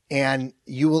 And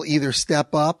you will either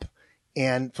step up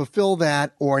and fulfill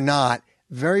that or not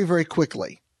very, very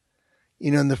quickly.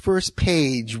 In the first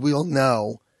page, we'll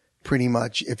know pretty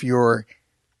much if you're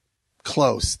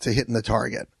close to hitting the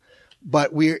target.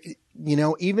 But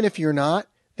even if you're not,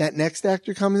 that next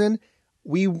actor comes in,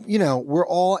 we're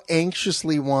all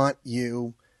anxiously want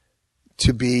you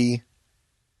to be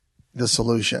the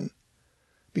solution,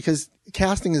 because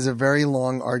casting is a very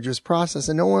long, arduous process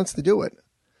and no one wants to do it.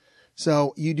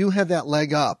 So you do have that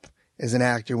leg up as an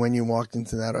actor when you walked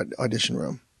into that audition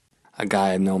room. A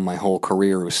guy I've known my whole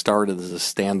career who started as a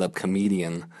stand-up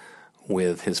comedian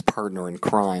with his partner in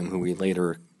crime, who he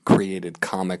later created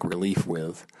Comic Relief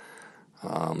with,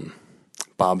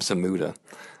 Bob Zamuda.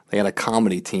 They had a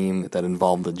comedy team that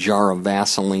involved a jar of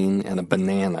Vaseline and a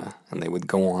banana, and they would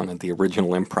go on at the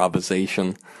original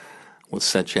improvisation with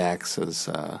such acts as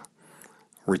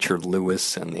Richard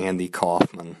Lewis and Andy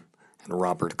Kaufman and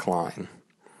Robert Klein.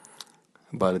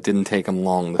 But it didn't take him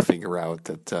long to figure out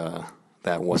that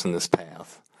that wasn't his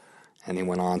path. And he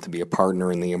went on to be a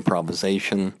partner in the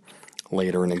improvisation,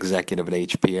 later an executive at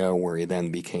HBO, where he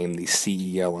then became the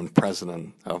CEO and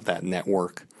president of that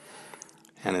network,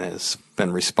 and has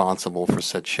been responsible for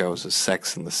such shows as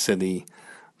Sex and the City,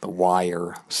 The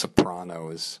Wire,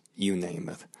 Sopranos, you name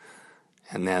it.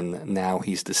 And then now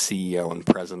he's the CEO and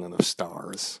president of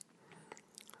Starz.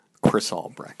 Chris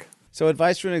Albrecht. So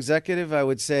advice for an executive, I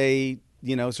would say,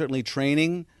 certainly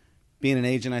training. Being an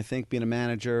agent, I think, being a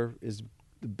manager is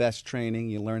the best training.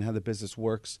 You learn how the business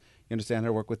works. You understand how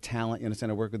to work with talent. You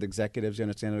understand how to work with executives. You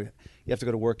understand you have to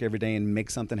go to work every day and make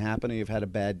something happen, or you've had a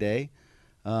bad day.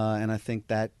 And I think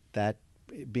that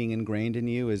being ingrained in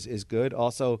you is good.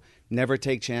 Also, never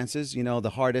take chances.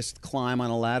 The hardest climb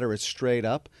on a ladder is straight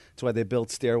up. That's why they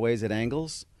built stairways at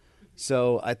angles.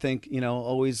 So I think,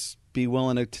 always be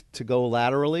willing to go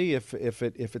laterally if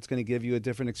it's going to give you a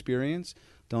different experience.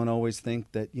 Don't always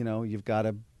think that, you've got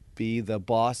to be the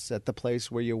boss at the place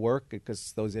where you work,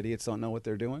 because those idiots don't know what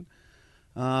they're doing.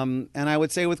 And I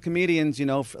would say with comedians,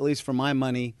 at least for my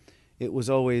money, it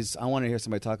was always, I want to hear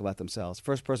somebody talk about themselves.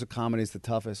 First person comedy is the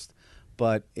toughest,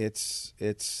 but it's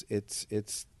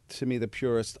to me the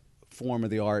purest form of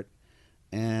the art.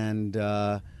 And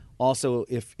also,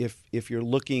 if you're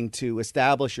looking to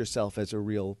establish yourself as a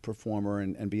real performer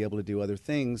and be able to do other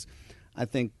things, I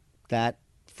think that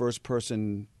first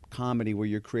person comedy where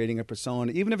you're creating a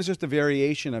persona, even if it's just a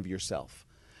variation of yourself.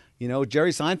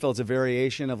 Jerry Seinfeld's a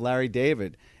variation of Larry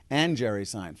David and Jerry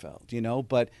Seinfeld,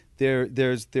 but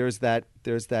there's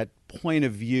that point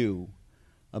of view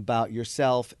about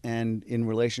yourself and in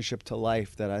relationship to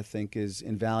life that I think is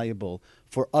invaluable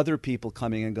for other people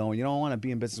coming and going, I want to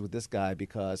be in business with this guy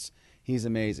because he's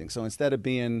amazing. So instead of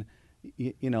being,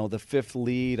 the fifth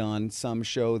lead on some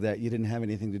show that you didn't have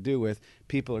anything to do with,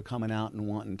 people are coming out and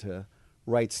wanting to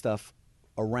write stuff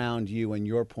around you and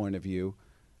your point of view.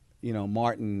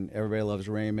 Martin, Everybody Loves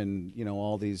Raymond,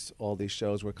 all these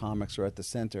shows where comics are at the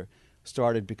center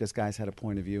started because guys had a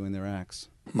point of view in their acts.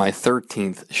 My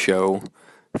 13th show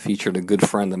featured a good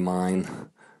friend of mine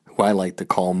who I like to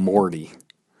call Morty,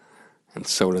 and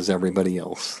so does everybody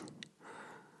else.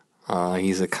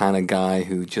 He's the kind of guy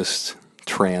who just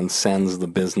transcends the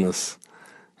business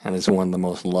and is one of the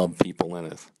most loved people in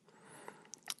it.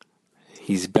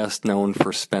 He's best known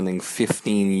for spending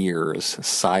 15 years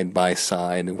side by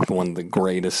side with one of the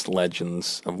greatest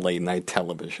legends of late-night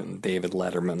television, David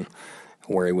Letterman,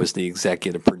 where he was the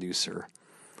executive producer.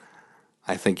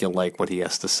 I think you'll like what he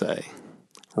has to say.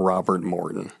 Robert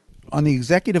Morton. On the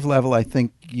executive level, I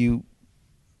think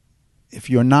if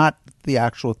you're not the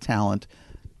actual talent,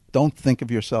 don't think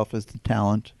of yourself as the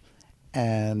talent,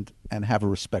 and have a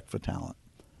respect for talent.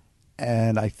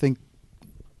 And I think,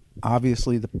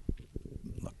 obviously,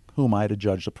 who am I to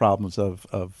judge the problems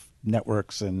of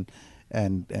networks and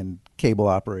cable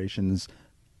operations?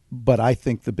 But I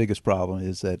think the biggest problem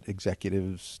is that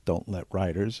executives don't let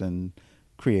writers and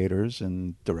creators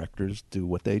and directors do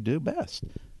what they do best.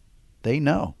 They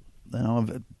know.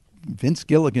 Vince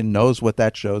Gilligan knows what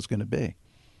that show is going to be.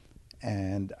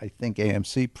 And I think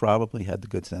AMC probably had the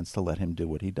good sense to let him do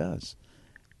what he does,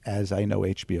 as I know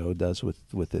HBO does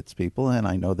with its people, and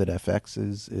I know that FX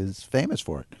is famous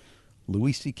for it.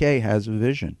 Louis C.K. has a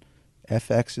vision.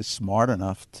 FX is smart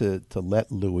enough to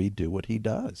let Louis do what he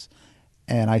does.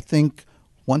 And I think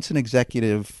once an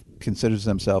executive considers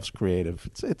themselves creative,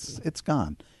 it's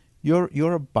gone.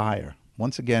 You're a buyer.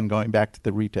 Once again, going back to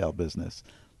the retail business,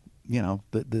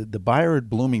 the buyer at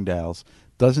Bloomingdale's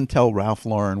doesn't tell Ralph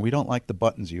Lauren, we don't like the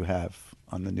buttons you have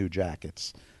on the new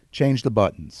jackets. Change the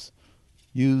buttons.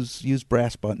 Use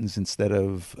brass buttons instead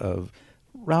of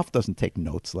Ralph doesn't take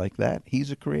notes like that.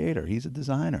 He's a creator. He's a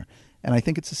designer. And I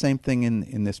think it's the same thing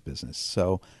in this business.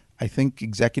 So I think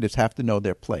executives have to know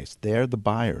their place. They're the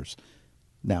buyers.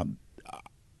 Now,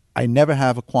 I never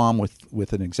have a qualm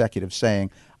with an executive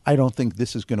saying, I don't think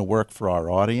this is going to work for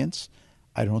our audience.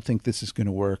 I don't think this is going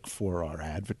to work for our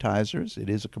advertisers. It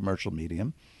is a commercial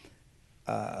medium.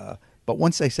 But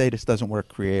once they say this doesn't work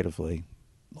creatively,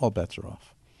 all bets are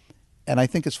off. And I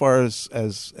think as far as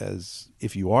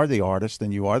if you are the artist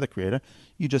and you are the creator,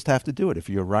 you just have to do it. If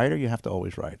you're a writer, you have to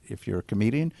always write. If you're a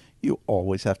comedian, you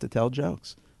always have to tell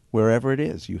jokes. Wherever it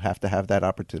is, you have to have that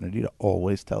opportunity to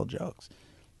always tell jokes.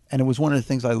 And it was one of the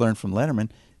things I learned from Letterman.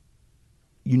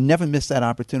 You never miss that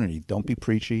opportunity. Don't be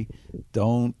preachy.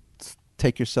 Don't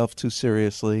take yourself too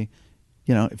seriously.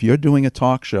 If you're doing a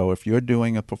talk show, if you're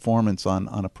doing a performance on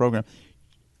a program,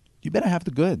 you better have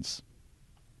the goods.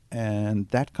 And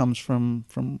that comes from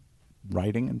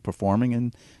writing and performing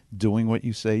and doing what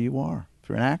you say you are. If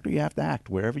you're an actor, you have to act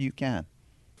wherever you can.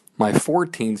 My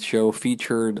 14th show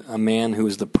featured a man who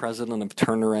is the president of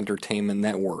Turner Entertainment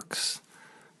Networks,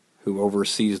 who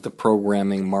oversees the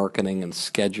programming, marketing, and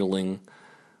scheduling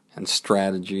and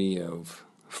strategy of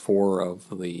 4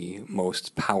 of the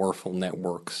most powerful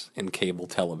networks in cable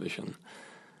television: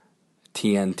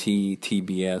 TNT,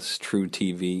 TBS, True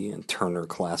TV, and Turner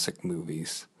Classic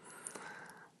Movies.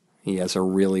 He has a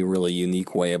really, really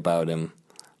unique way about him,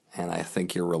 and I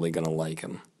think you're really going to like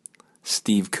him.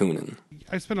 Steve Koonin.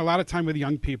 I spend a lot of time with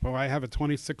young people. I have a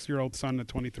 26-year-old son and a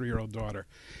 23-year-old daughter.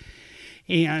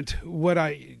 And what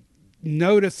I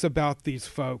notice about these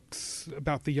folks,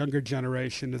 about the younger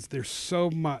generation, is they're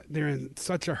in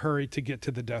such a hurry to get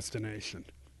to the destination.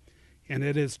 And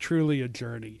it is truly a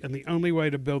journey. And the only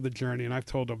way to build the journey, and I've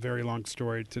told a very long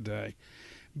story today,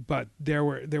 but there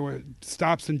were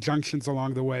stops and junctions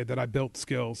along the way that I built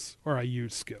skills or I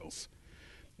used skills.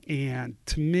 And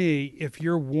to me, if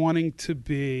you're wanting to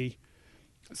be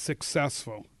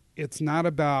successful, it's not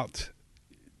about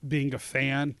being a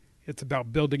fan. It's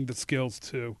about building the skills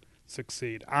to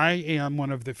succeed. I am one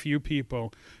of the few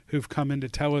people who've come into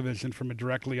television from a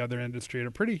directly other industry at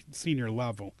a pretty senior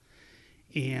level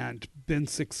and been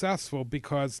successful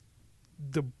because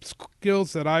the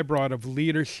skills that I brought of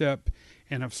leadership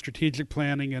and of strategic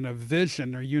planning and of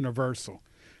vision are universal.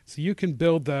 So you can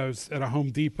build those at a Home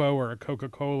Depot or a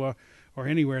Coca-Cola or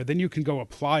anywhere, then you can go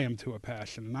apply them to a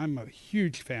passion. And I'm a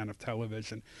huge fan of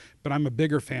television, but I'm a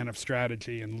bigger fan of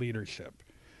strategy and leadership.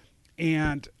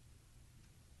 And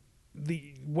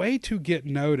the way to get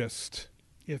noticed,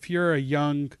 if you're a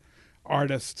young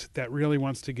artist that really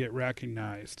wants to get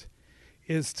recognized,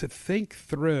 is to think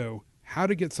through how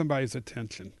to get somebody's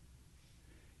attention.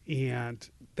 And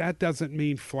that doesn't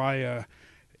mean fly a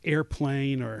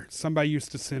airplane, or somebody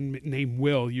named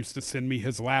Will used to send me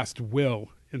his last will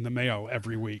in the mail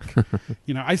every week.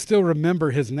 I still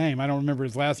remember his name. I don't remember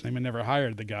his last name. I never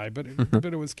hired the guy, but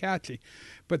it was catchy.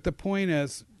 But the point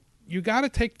is, you got to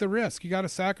take the risk. You got to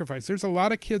sacrifice. There's a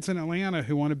lot of kids in Atlanta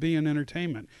who want to be in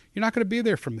entertainment. You're not going to be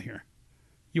there from here.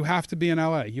 You have to be in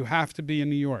LA. You have to be in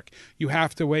New York. You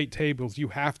have to wait tables. You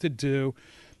have to do.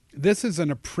 This is an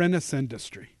apprentice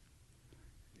industry.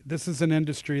 This is an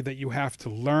industry that you have to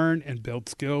learn and build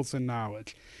skills and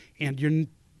knowledge. And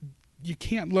you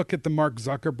can't look at the Mark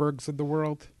Zuckerbergs of the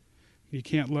world. You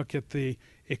can't look at the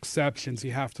exceptions.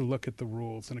 You have to look at the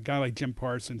rules. And a guy like Jim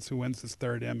Parsons, who wins his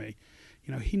 3rd Emmy,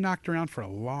 he knocked around for a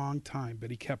long time, but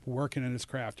he kept working in his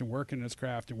craft and working in his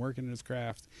craft and working in his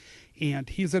craft. And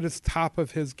he's at his top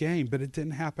of his game, but it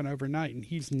didn't happen overnight. And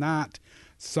he's not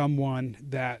someone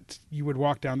that you would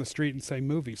walk down the street and say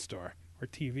movie star or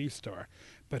TV star.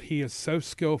 But he is so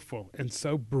skillful and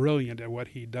so brilliant at what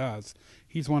he does.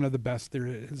 He's one of the best there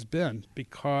has been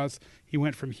because he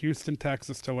went from Houston,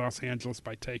 Texas to Los Angeles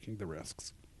by taking the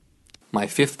risks. My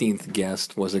 15th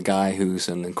guest was a guy who's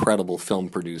an incredible film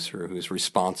producer who's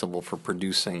responsible for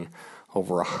producing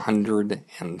over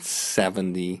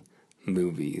 170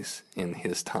 movies in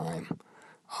his time.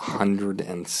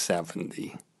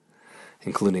 170.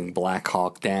 Including Black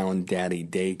Hawk Down, Daddy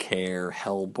Daycare,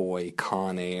 Hellboy,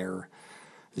 Con Air,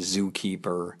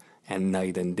 Zookeeper, and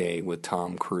Night and Day with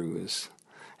Tom Cruise,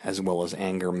 as well as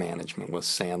Anger Management with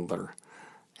Sandler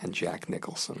and Jack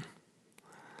Nicholson.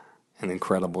 An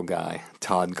incredible guy,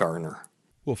 Todd Garner.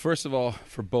 Well, first of all,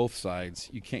 for both sides,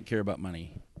 you can't care about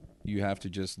money. You have to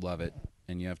just love it,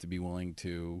 and you have to be willing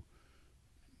to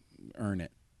earn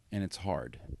it. And it's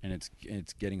hard, and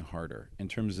it's getting harder. In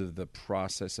terms of the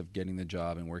process of getting the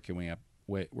job and work your way up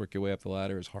the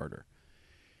ladder is harder.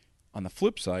 On the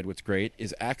flip side, what's great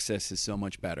is access is so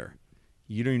much better.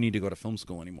 You don't need to go to film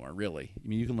school anymore, really. I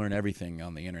mean, you can learn everything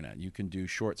on the internet. You can do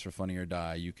shorts for Funny or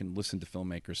Die. You can listen to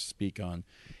filmmakers speak on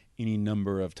any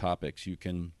number of topics. You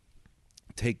can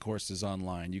take courses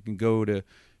online. You can go to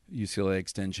UCLA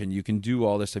Extension. You can do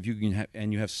all this stuff.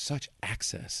 And you have such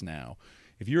access now.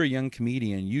 If you're a young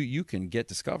comedian, you can get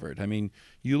discovered. I mean,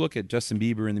 you look at Justin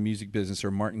Bieber in the music business, or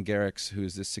Martin Garrix, who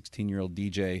is this 16-year-old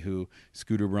DJ who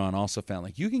Scooter Braun also found.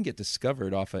 Like, you can get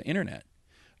discovered off an internet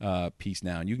piece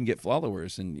now, and you can get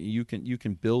followers, and you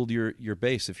can build your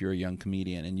base if you're a young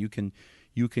comedian, and you can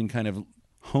kind of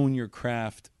hone your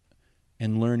craft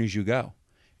and learn as you go.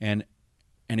 And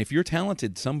if you're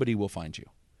talented, somebody will find you.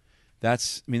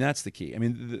 That's the key. I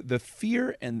mean, the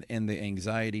fear and the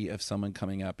anxiety of someone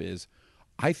coming up is,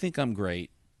 I think I'm great,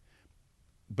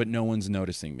 but no one's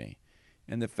noticing me.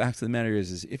 And the fact of the matter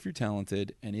is if you're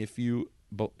talented and if you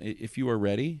are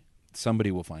ready, somebody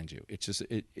will find you. It's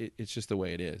just the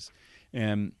way it is.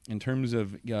 And in terms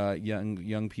of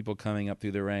young people coming up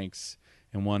through the ranks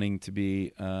and wanting to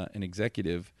be an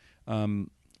executive,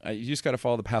 you just got to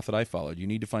follow the path that I followed. You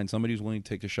need to find somebody who's willing to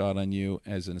take a shot on you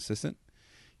as an assistant.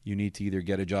 You need to either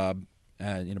get a job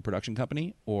in a production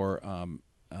company or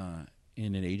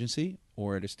in an agency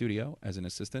or at a studio as an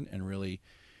assistant and really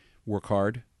work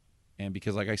hard. And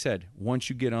because, like I said, once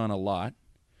you get on a lot,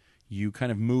 you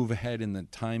kind of move ahead in the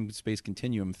time-space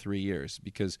continuum 3 years,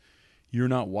 because you're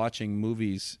not watching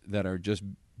movies that are just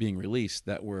being released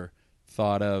that were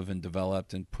thought of and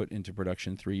developed and put into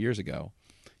production 3 years ago.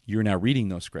 You're now reading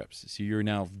those scripts. So you're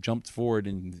now jumped forward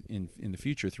in the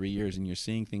future 3 years, and you're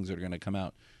seeing things that are going to come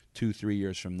out 2-3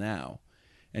 years from now.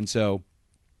 And so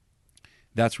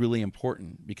that's really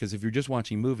important, because if you're just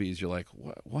watching movies, you're like,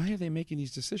 why are they making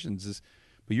these decisions?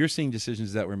 But you're seeing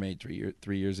decisions that were made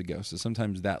 3 years ago. So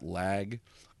sometimes that lag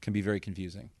can be very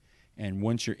confusing. And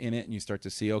once you're in it and you start to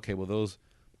see, okay, well,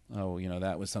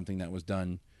 that was something that was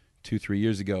done 2-3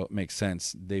 years ago, it makes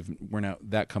sense.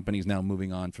 That company's now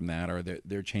moving on from that, or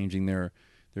they're changing their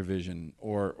vision,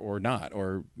 or not,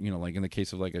 or like in the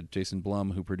case of like a Jason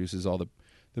Blum, who produces all the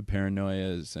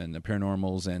Paranoias and the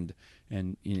Paranormals and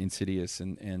Insidious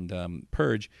and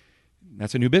Purge.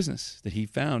 That's a new business that he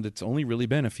found. It's only really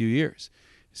been a few years.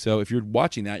 So if you're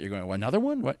watching that, you're going, well, another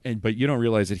one? What? But you don't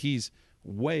realize that he's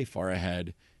way far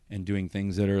ahead and doing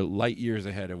things that are light years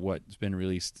ahead of what's been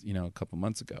released, a couple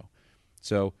months ago.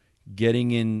 So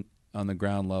getting in on the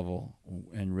ground level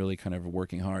and really kind of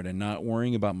working hard and not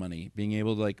worrying about money, being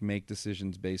able to like make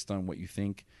decisions based on what you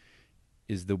think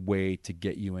is the way to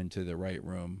get you into the right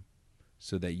room,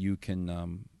 so that you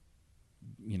can,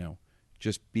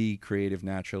 just be creative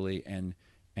naturally and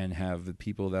have the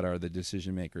people that are the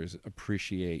decision makers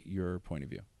appreciate your point of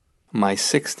view. My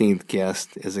 16th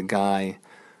guest is a guy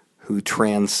who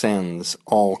transcends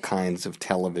all kinds of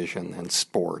television and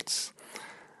sports.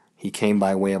 He came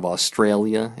by way of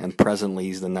Australia, and presently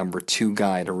he's the number 2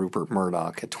 guy to Rupert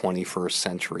Murdoch at 21st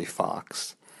Century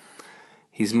Fox.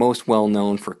 He's most well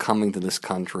known for coming to this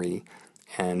country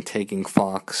and taking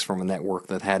Fox from a network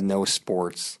that had no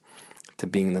sports to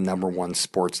being the number 1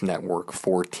 sports network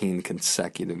 14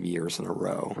 consecutive years in a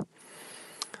row.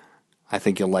 I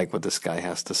think you'll like what this guy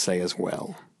has to say as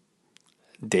well.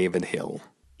 David Hill.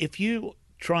 If you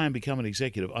try and become an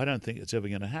executive, I don't think it's ever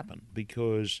going to happen,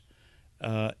 because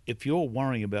if you're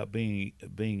worrying about being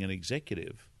an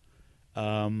executive,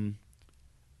 that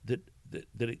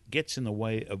that it gets in the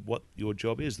way of what your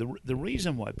job is. The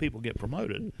reason why people get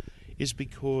promoted is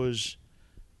because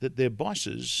that their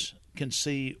bosses can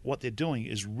see what they're doing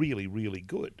is really, really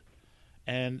good.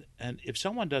 And if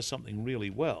someone does something really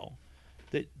well,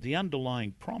 the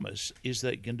underlying promise is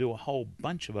they can do a whole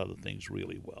bunch of other things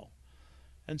really well.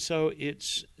 And so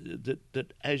it's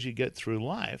that as you get through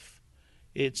life,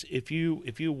 it's if you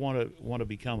want to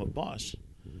become a boss,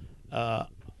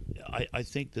 I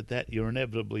think that you're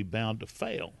inevitably bound to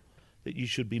fail. That you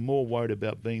should be more worried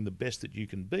about being the best that you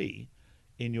can be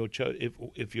in your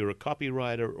if you're a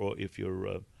copywriter or if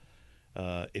you're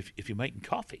if you're making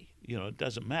coffee, it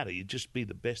doesn't matter. You just be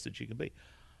the best that you can be.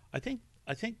 I think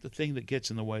the thing that gets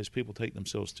in the way is people take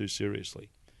themselves too seriously,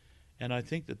 and I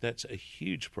think that's a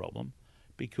huge problem,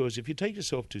 because if you take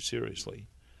yourself too seriously,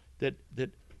 that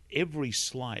every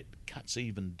slight cuts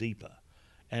even deeper,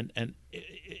 and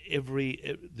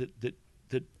every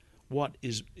that what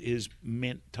is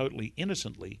meant totally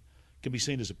innocently can be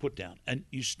seen as a put down, and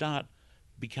you start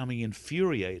becoming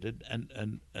infuriated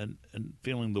and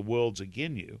feeling the world's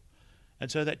against you, and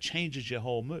so that changes your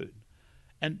whole mood.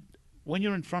 And when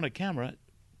you're in front of camera,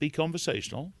 be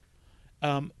conversational.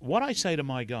 What I say to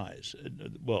my guys,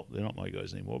 well, they're not my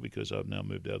guys anymore because I've now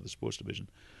moved out of the sports division,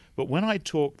 but when I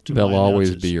talk to they'll my always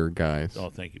announcers, be your guys. Oh,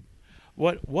 thank you.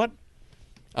 What?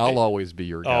 I'll always be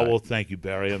your guy. Oh, well, thank you,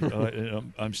 Barry.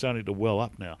 I'm starting to well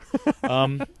up now.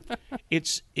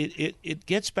 It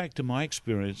gets back to my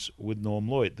experience with Norm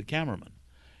Lloyd, the cameraman,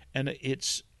 and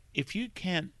it's if you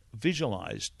can't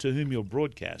visualize to whom you're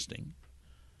broadcasting,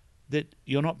 that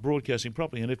you're not broadcasting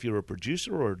properly. And if you're a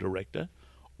producer or a director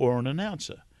or an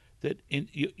announcer, that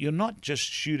you're not just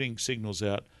shooting signals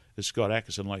out, as Scott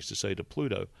Ackerson likes to say, to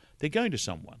Pluto. They're going to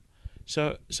someone.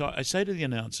 So I say to the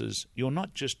announcers, you're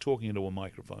not just talking into a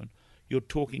microphone, you're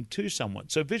talking to someone.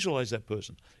 So visualize that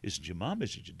person. Is it your mum?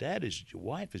 Is it your dad? Is it your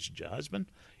wife? Is it your husband?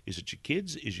 Is it your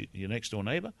kids? Is it your next door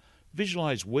neighbor?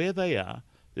 Visualize where they are.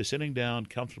 They're sitting down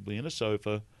comfortably in a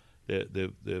sofa.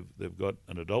 They've got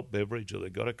an adult beverage or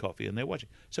they've got a coffee and they're watching.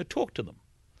 So talk to them.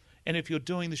 And if you're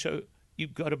doing the show,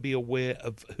 you've got to be aware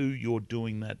of who you're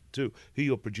doing that to, who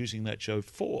you're producing that show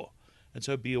for. And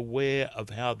so be aware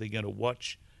of how they're going to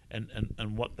watch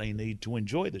and what they need to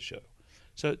enjoy the show.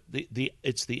 So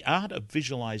it's the art of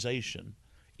visualization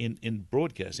in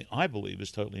broadcasting, I believe,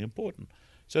 is totally important.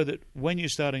 So that when you're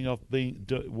starting off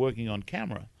working on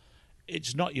camera,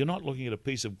 you're not looking at a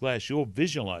piece of glass. You're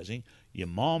visualizing your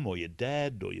mom or your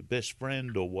dad or your best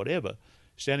friend or whatever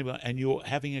standing by, and you're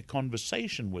having a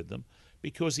conversation with them,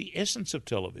 because the essence of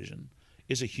television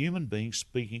is a human being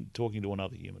talking to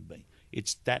another human being.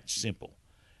 It's that simple.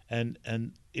 And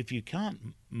if you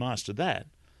can't master that,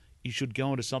 you should go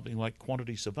into something like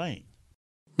quantity surveying.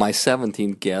 My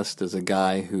 17th guest is a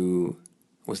guy who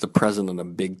was the president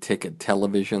of Big Ticket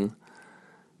Television,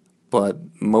 but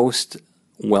most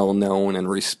well-known and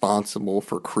responsible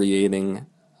for creating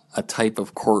a type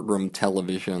of courtroom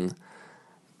television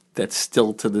that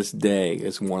still to this day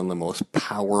is one of the most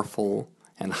powerful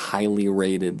and highly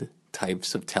rated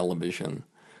types of television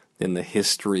in the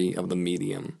history of the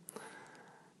medium.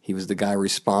 He was the guy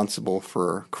responsible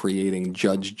for creating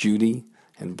Judge Judy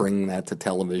and bringing that to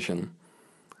television.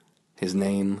 His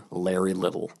name, Larry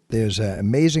Little. There's an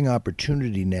amazing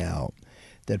opportunity now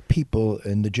that people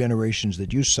in the generations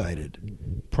that you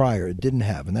cited prior didn't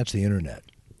have, and that's the internet.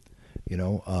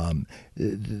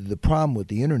 The problem with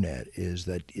the internet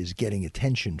is getting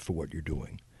attention for what you're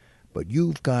doing. But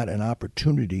you've got an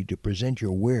opportunity to present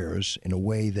your wares in a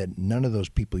way that none of those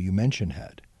people you mentioned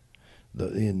had.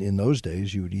 In those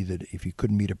days, you would either, if you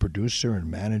couldn't meet a producer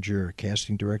and manager, a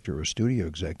casting director, or a studio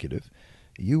executive,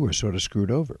 you were sort of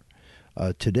screwed over.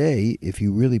 Today, if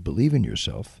you really believe in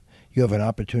yourself, you have an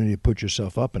opportunity to put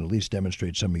yourself up and at least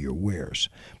demonstrate some of your wares.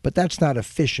 But that's not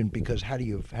efficient, because how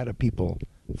do people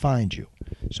find you?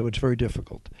 So it's very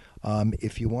difficult.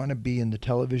 If you want to be in the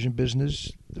television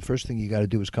business, the first thing you got to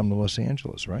do is come to Los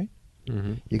Angeles, right?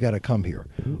 Mm-hmm. You got to come here,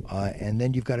 and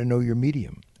then you've got to know your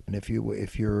medium. And if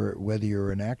you're whether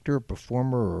you're an actor, a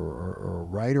performer, or a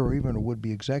writer, or even a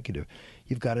would-be executive,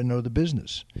 you've got to know the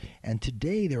business. And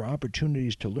today there are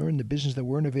opportunities to learn the business that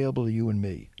weren't available to you and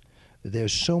me.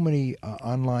 There's so many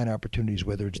online opportunities,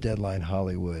 whether it's Deadline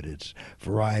Hollywood, it's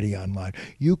Variety Online.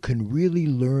 You can really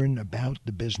learn about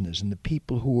the business and the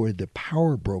people who are the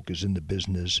power brokers in the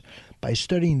business by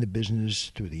studying the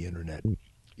business through the internet.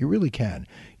 You really can.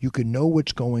 You can know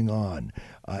what's going on.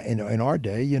 In our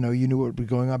day, you knew what was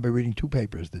going on by reading two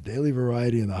papers, the Daily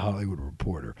Variety and the Hollywood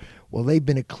Reporter. Well, they've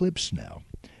been eclipsed now,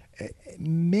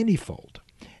 manyfold.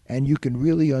 and you can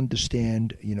really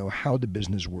understand, how the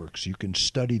business works. You can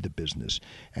study the business,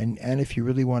 and if you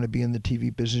really want to be in the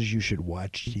TV business, you should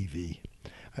watch TV.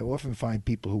 I often find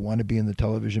people who want to be in the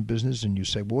television business, and you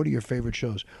say, well, what are your favorite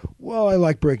shows? Well, I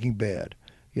like Breaking Bad.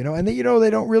 And they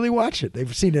don't really watch it.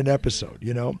 They've seen an episode,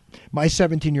 My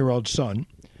 17-year-old son,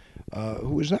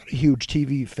 who is not a huge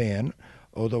TV fan,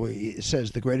 although he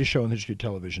says the greatest show in the history of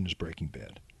television is Breaking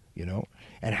Bad,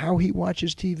 And how he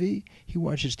watches TV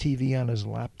on his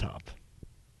laptop,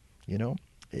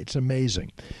 It's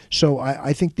amazing. So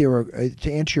I think there are,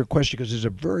 to answer your question, because there's a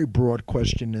very broad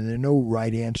question and there are no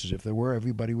right answers. If there were,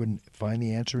 everybody would find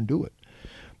the answer and do it.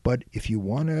 But if you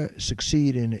want to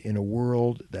succeed in a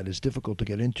world that is difficult to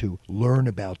get into, learn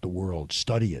about the world,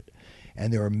 study it.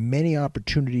 And there are many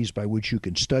opportunities by which you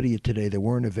can study it today that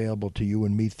weren't available to you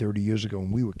and me 30 years ago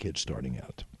when we were kids starting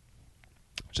out.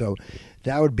 So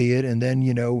that would be it. And then,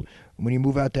 when you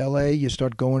move out to L.A., you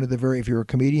start going to if you're a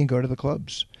comedian, go to the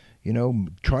clubs.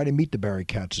 Try to meet the Barry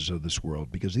Katzes of this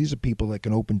world, because these are people that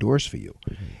can open doors for you.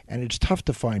 Mm-hmm. And it's tough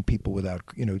to find people without,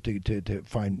 to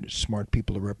find smart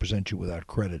people to represent you without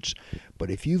credits. But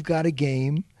if you've got a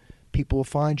game, people will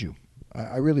find you.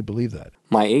 I really believe that.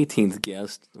 My 18th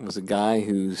guest was a guy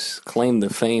whose claim to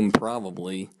fame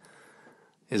probably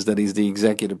is that he's the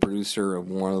executive producer of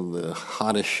one of the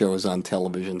hottest shows on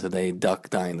television today, Duck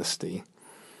Dynasty.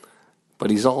 But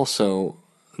he's also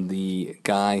the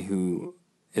guy who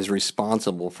is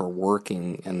responsible for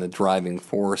working and the driving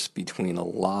force between a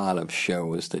lot of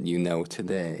shows that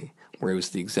today, where he was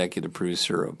the executive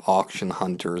producer of Auction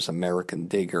Hunters, American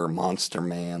Digger, Monster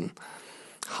Man,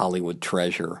 Hollywood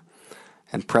Treasure.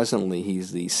 And presently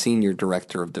he's the senior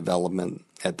director of development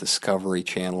at Discovery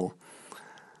Channel.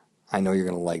 I know you're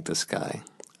going to like this guy,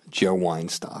 Joe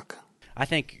Weinstock. I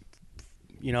think,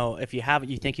 if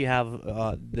you think you have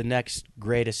the next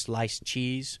greatest sliced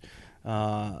cheese,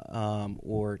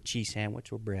 or cheese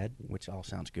sandwich or bread, which all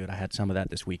sounds good. I had some of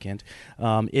that this weekend.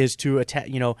 Is to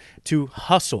to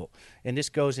hustle, and this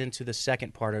goes into the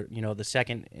second part of the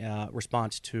second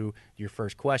response to your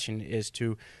first question is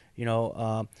to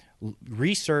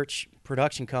research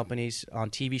production companies on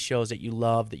TV shows that you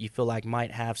love, that you feel like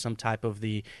might have some type of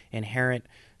the inherent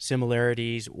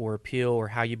similarities or appeal, or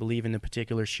how you believe in the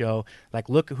particular show. Like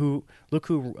look who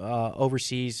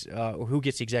oversees or who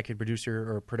gets executive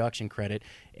producer or production credit,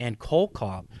 and cold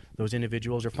call those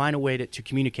individuals or find a way to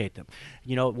communicate them.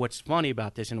 What's funny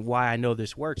about this and why I know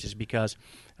this works is because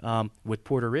with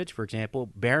Porter Ridge, for example,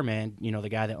 Bearman, the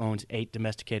guy that owns 8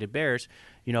 domesticated bears,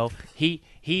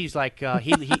 he's like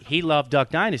he loved Duck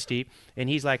Dynasty, and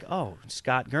he's like, oh,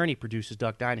 Scott Gurney produces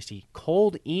Duck Dynasty.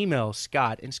 Cold emails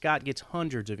Scott, and Scott gets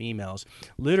hundreds of emails.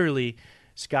 Literally,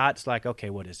 Scott's like, okay,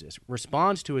 what is this?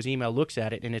 Responds to his email, looks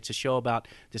at it, and it's a show about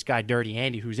this guy Dirty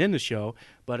Andy who's in the show,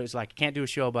 but it's like, can't do a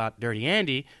show about Dirty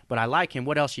Andy, but I like him.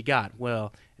 What else you got?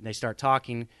 Well, and they start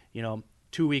talking,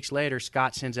 2 weeks later,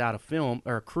 Scott sends out a film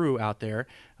or a crew out there,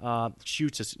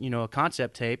 shoots a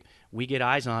concept tape. We get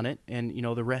eyes on it, and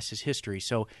the rest is history.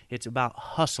 So it's about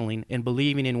hustling and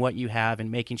believing in what you have and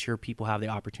making sure people have the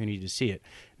opportunity to see it.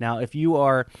 Now, if you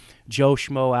are Joe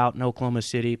Schmo out in Oklahoma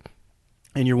City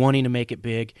and you're wanting to make it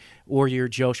big, or you're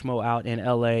Joe Schmo out in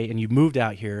LA and you've moved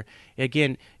out here,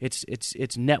 again, it's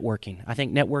networking. I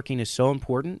think networking is so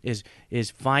important.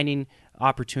 Is finding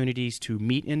opportunities to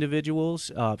meet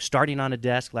individuals, starting on a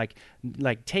desk,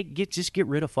 just get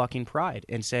rid of fucking pride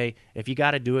and say, if you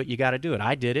got to do it, you got to do it.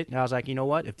 I did it, and I was like, you know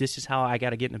what? If this is how I got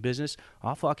to get in a business,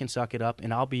 I'll fucking suck it up,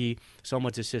 and I'll be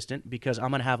someone's assistant, because I'm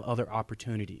going to have other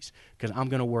opportunities, because I'm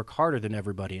going to work harder than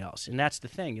everybody else. And that's the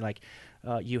thing.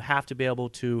 You have to be able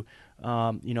to,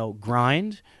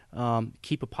 grind,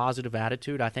 keep a positive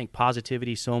attitude. I think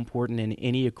positivity is so important in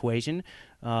any equation.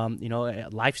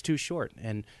 Life's too short,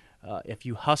 and if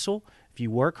you hustle, if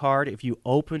you work hard, if you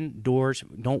open doors,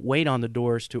 don't wait on the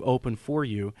doors to open for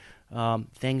you,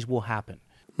 things will happen.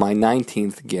 My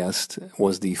 19th guest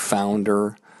was the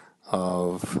founder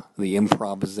of the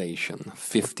Improvisation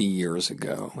 50 years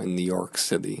ago in New York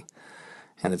City.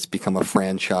 And it's become a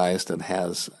franchise that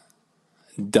has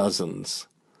dozens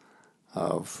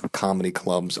of comedy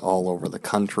clubs all over the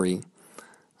country.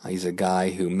 He's a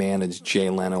guy who managed Jay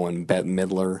Leno and Bette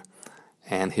Midler,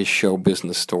 and his show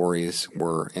business stories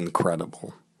were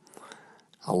incredible.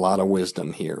 A lot of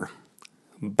wisdom here.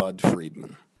 Bud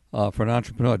Friedman. For an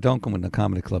entrepreneur, don't go in the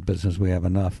comedy club business. We have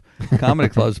enough comedy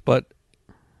clubs. But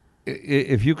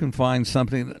if you can find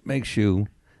something that makes you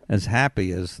as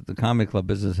happy as the comedy club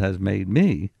business has made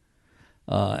me,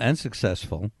 and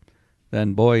successful,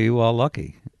 then, boy, you are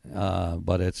lucky.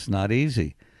 But it's not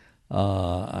easy.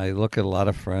 I look at a lot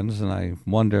of friends and I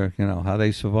wonder, how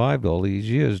they survived all these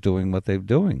years doing what they're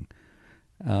doing.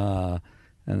 And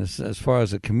as far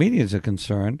as the comedians are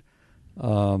concerned,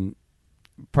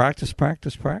 practice,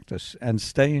 and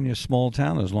stay in your small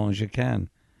town as long as you can,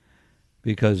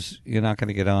 because you're not going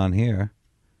to get on here,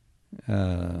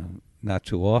 not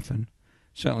too often.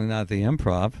 Certainly not the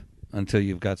Improv until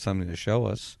you've got something to show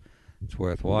us. It's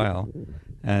worthwhile.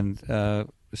 And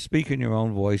speak in your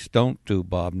own voice. Don't do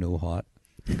Bob Newhart.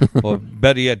 Or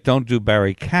better yet, don't do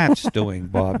Barry Katz doing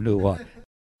Bob Newhart.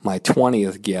 My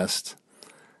 20th guest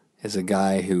is a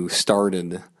guy who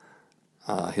started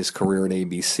his career at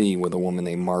ABC with a woman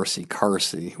named Marcy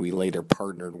Carsey, who he later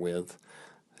partnered with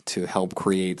to help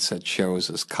create such shows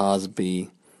as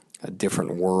Cosby, A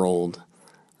Different World,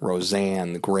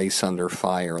 Roseanne, Grace Under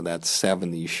Fire, that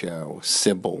 70s show,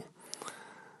 Sybil,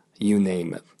 you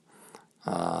name it.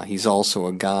 He's also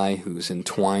a guy who's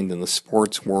entwined in the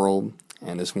sports world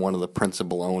and is one of the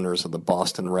principal owners of the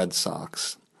Boston Red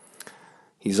Sox.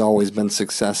 He's always been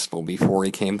successful. Before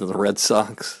he came to the Red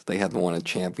Sox, they hadn't won a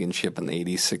championship in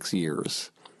 86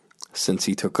 years. Since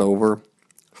he took over,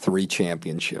 3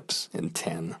 championships in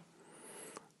 10.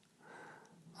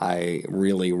 I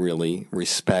really, really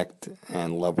respect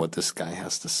and love what this guy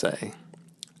has to say.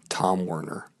 Tom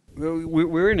Werner.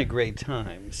 We're in a great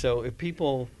time. So if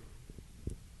people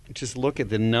just look at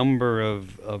the number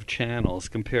of channels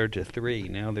compared to 3,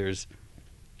 now there's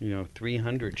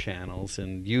 300 channels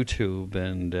and YouTube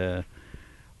and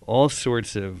all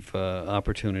sorts of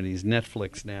opportunities.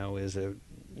 Netflix now is a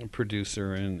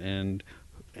producer and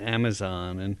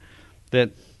Amazon, and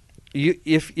that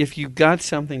if you got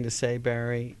something to say,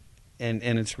 Barry, and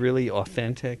it's really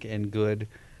authentic and good,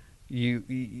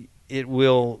 it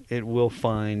will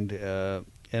find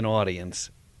an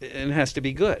audience. And it has to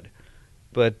be good,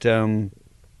 but don't.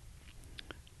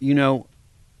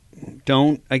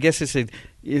 I guess it's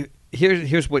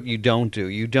here's what you don't do.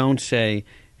 You don't say,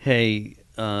 hey,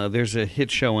 there's a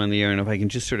hit show on the air, and if I can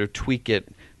just sort of tweak it,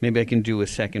 maybe I can do a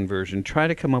second version. Try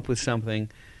to come up with something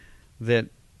that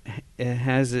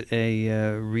has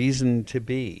a reason to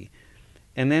be.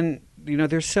 And then,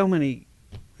 there's so many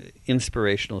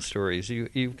inspirational stories.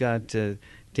 You've got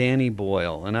Danny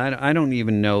Boyle, and I don't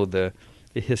even know the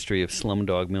history of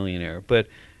Slumdog Millionaire, but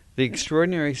the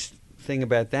extraordinary thing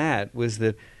about that was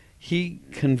that he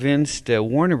convinced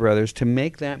Warner Brothers to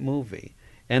make that movie,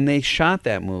 and they shot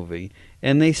that movie,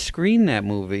 and they screened that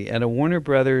movie at a Warner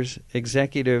Brothers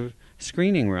executive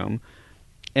screening room,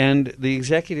 and the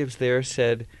executives there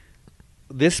said,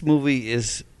 this movie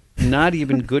is not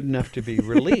even good enough to be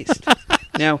released.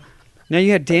 Now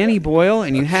you had Danny Boyle,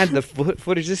 and you had the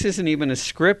footage. This isn't even a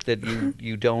script that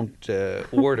you don't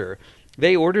order.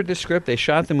 They ordered the script, they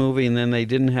shot the movie, and then they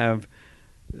didn't have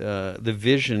the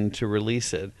vision to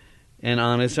release it. And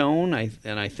on his own, I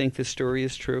think this story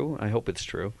is true. I hope it's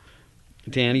true.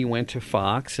 Danny went to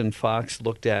Fox, and Fox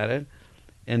looked at it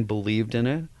and believed in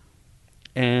it.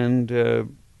 And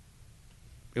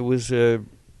it was a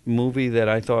movie that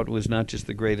I thought was not just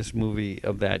the greatest movie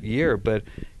of that year, but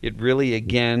it really,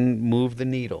 again, moved the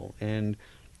needle and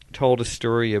told a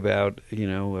story about,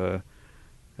 a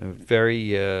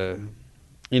very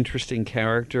interesting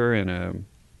character in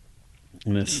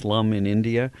a slum in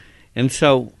India. And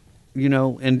so,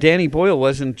 and Danny Boyle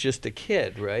wasn't just a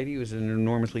kid, right? He was an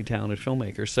enormously talented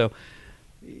filmmaker. So,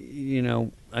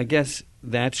 I guess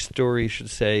that story should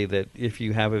say that if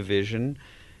you have a vision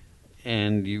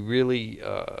and you really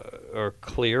are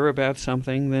clear about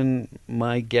something, then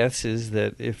my guess is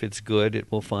that if it's good, it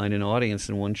will find an audience,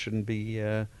 and one shouldn't be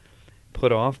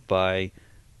put off by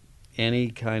any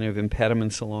kind of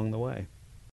impediments along the way.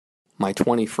 My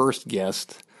 21st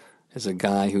guest is a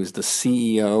guy who's the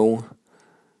CEO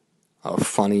of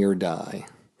Funny or Die,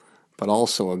 but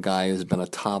also a guy who's been a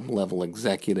top-level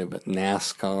executive at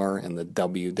NASCAR and the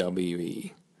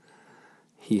WWE.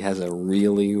 He has a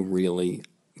really, really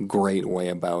great way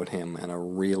about him and a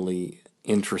really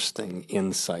interesting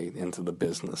insight into the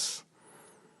business.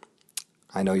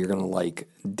 I know you're going to like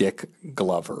Dick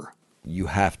Glover. You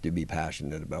have to be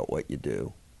passionate about what you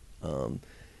do.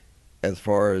 As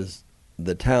far as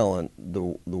the talent,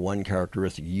 the one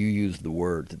characteristic, you use the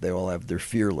word that they all have, they're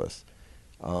fearless.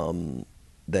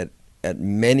 That at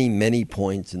many, many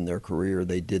points in their career,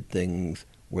 they did things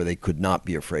where they could not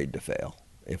be afraid to fail.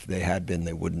 If they had been,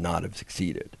 they would not have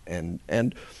succeeded.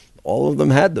 And all of them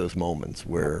had those moments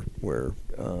where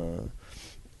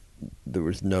there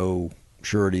was no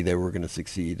surety they were going to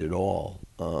succeed at all.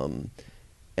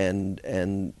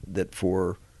 And that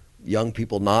for young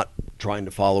people not trying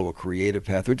to follow a creative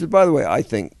path, which is, by the way, I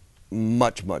think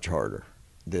much, much harder.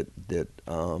 That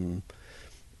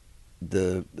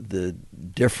the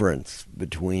difference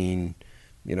between,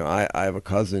 I have a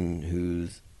cousin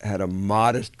who's had a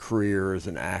modest career as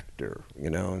an actor,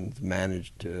 and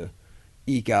managed to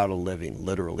eke out a living,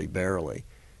 literally, barely.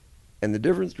 And the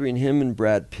difference between him and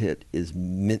Brad Pitt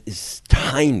is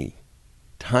tiny,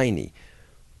 tiny.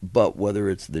 But whether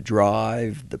it's the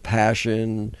drive, the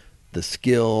passion, the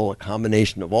skill, a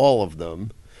combination of all of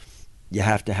them, you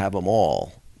have to have them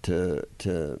all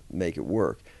to make it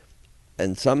work.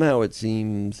 And somehow it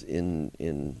seems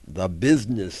in the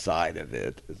business side of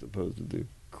it, as opposed to the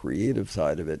creative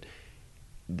side of it,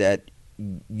 that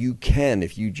you can,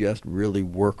 if you just really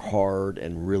work hard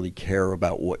and really care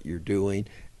about what you're doing,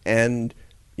 and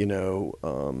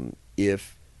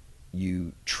if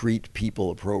you treat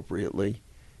people appropriately,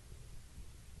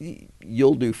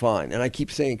 you'll do fine. And I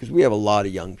keep saying, because we have a lot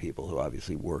of young people who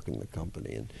obviously work in the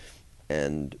company,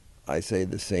 and I say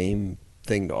the same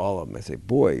thing to all of them. I say,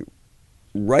 boy,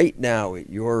 right now at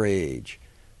your age,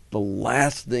 the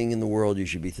last thing in the world you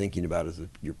should be thinking about is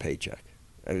your paycheck.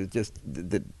 It's just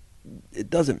that it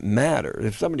doesn't matter.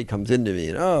 If somebody comes into me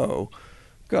and, oh,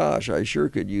 gosh, I sure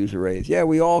could use a raise. Yeah,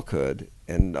 we all could.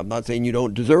 And I'm not saying you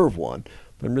don't deserve one,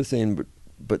 but I'm just saying,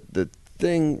 but the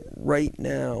thing right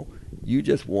now, you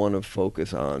just want to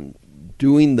focus on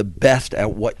doing the best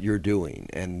at what you're doing.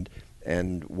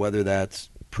 And whether that's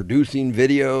producing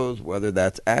videos, whether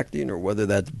that's acting, or whether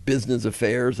that's business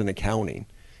affairs and accounting,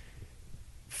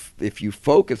 if you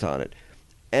focus on it,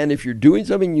 and if you're doing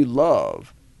something you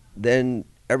love, then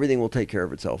everything will take care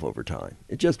of itself over time.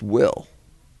 It just will.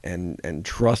 And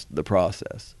trust the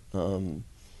process,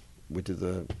 which is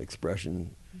an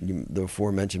expression the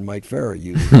aforementioned Mike Farah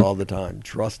uses all the time.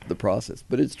 Trust the process,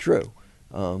 but it's true.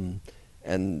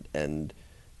 And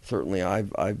certainly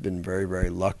I've been very, very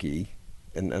lucky,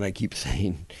 and I keep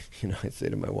saying, I say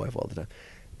to my wife all the time,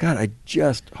 God, I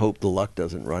just hope the luck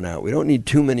doesn't run out. We don't need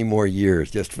too many more years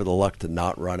just for the luck to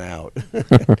not run out.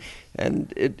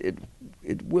 And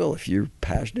it will. If you're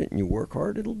passionate and you work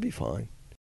hard, it'll be fine.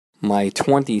 My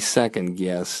 22nd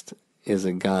guest is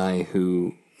a guy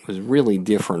who was really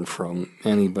different from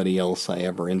anybody else I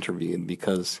ever interviewed,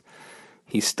 because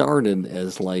he started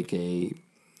as like a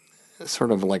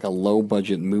sort of like a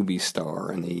low-budget movie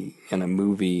star in a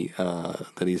movie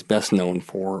that he's best known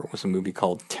for. It was a movie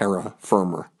called Terra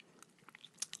Firma.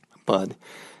 But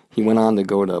he went on to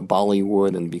go to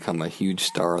Bollywood and become a huge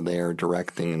star there,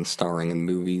 directing and starring in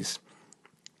movies.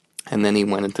 And then he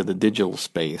went into the digital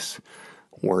space,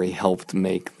 where he helped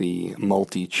make the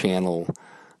multi-channel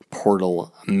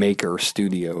portal Maker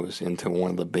Studios into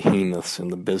one of the behemoths in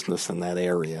the business in that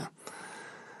area.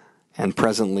 And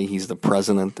presently he's the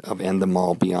president of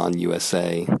Endemol Beyond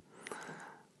USA.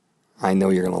 I know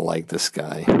you're going to like this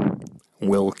guy,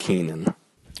 Will Keenan.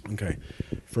 Okay.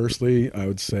 Firstly, I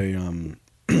would say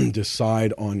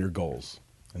decide on your goals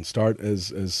and start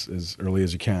as early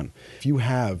as you can. If you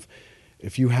have,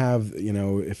 if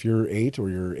you're 8 or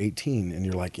you're 18 and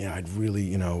you're like, yeah, I'd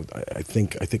really, I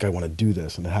think I want to do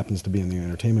this, and it happens to be in the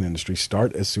entertainment industry,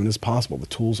 start as soon as possible. The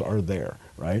tools are there,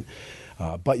 right?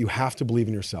 But you have to believe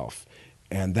in yourself.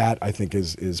 And that, I think,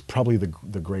 is probably the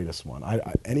greatest one.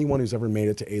 Anyone who's ever made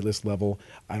it to A-list level,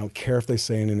 I don't care if they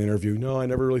say in an interview, no, I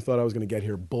never really thought I was going to get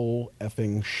here. Bull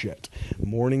effing shit.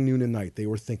 Morning, noon, and night, they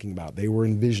were thinking about it. They were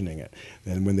envisioning it.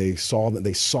 And when they saw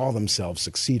themselves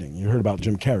succeeding. You heard about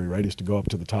Jim Carrey, right? He used to go up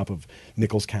to the top of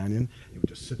Nichols Canyon. He would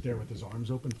just sit there with his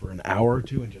arms open for an hour or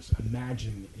two and just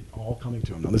imagine it all coming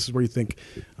to him. Now, this is where you think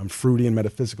I'm fruity and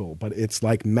metaphysical, but it's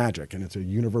like magic, and it's a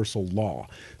universal law.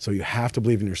 So you have to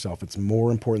believe in yourself. It's more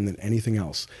important than anything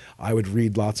else. I would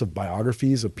read lots of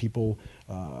biographies of people,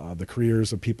 the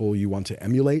careers of people you want to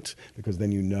emulate, because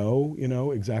then you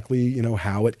know exactly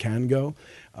how it can go.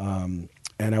 And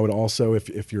I would also,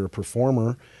 if you're a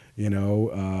performer,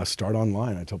 start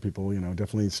online. I tell people,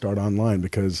 definitely start online,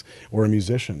 or a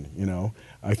musician,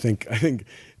 I think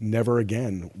never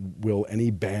again will any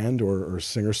band or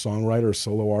singer-songwriter,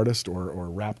 solo artist or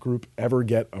rap group ever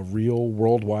get a real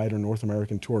worldwide or North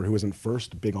American tour who isn't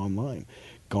first big online.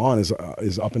 Gone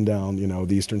is up and down,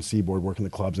 the Eastern Seaboard, working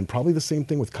the clubs, and probably the same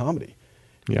thing with comedy.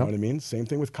 You know what I mean? Same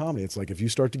thing with comedy. It's like if you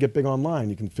start to get big online,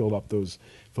 you can fill up those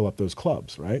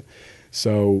clubs, right?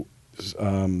 So,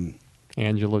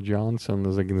 Angela Johnson,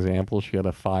 as an example, she had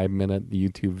a 5-minute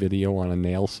YouTube video on a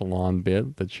nail salon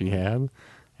bit that she had,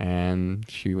 and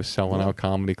she was selling out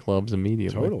comedy clubs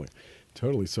immediately.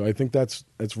 Totally. So I think that's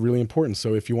really important.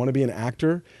 So if you want to be an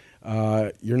actor,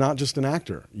 you're not just an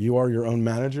actor. You are your own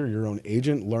manager, your own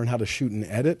agent. Learn how to shoot and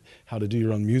edit, how to do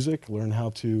your own music, learn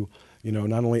how to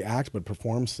not only act but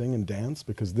perform, sing, and dance,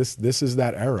 because this is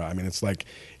that era. I mean,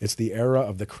 it's the era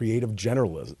of the creative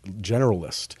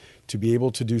generalist to be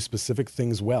able to do specific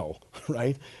things well,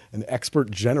 right? An expert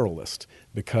generalist,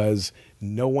 because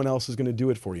no one else is going to do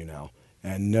it for you now.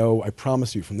 And no, I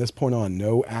promise you, from this point on,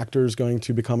 no actor is going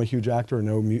to become a huge actor, or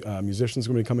no musician is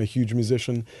going to become a huge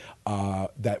musician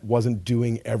that wasn't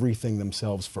doing everything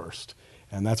themselves first.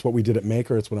 And that's what we did at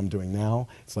Maker. It's what I'm doing now.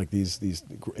 It's like these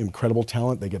incredible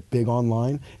talent. They get big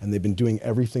online, and they've been doing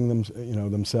everything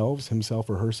themselves, himself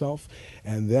or herself.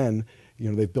 And then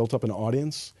they've built up an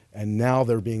audience. And now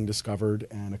they're being discovered,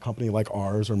 and a company like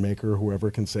ours or Maker or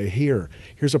whoever can say,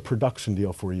 here's a production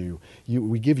deal for you.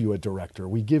 We give you a director,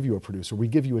 we give you a producer, we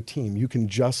give you a team. You can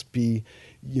just be,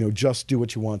 just do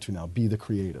what you want to now. Be the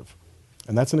creative.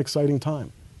 And that's an exciting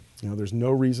time. There's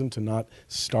no reason to not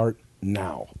start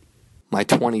now. My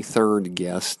 23rd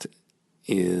guest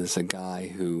is a guy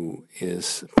who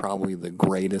is probably the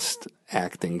greatest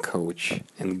acting coach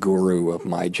and guru of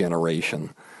my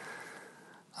generation.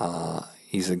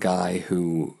 He's a guy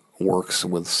who works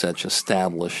with such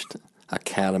established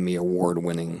Academy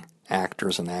Award-winning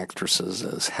actors and actresses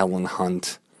as Helen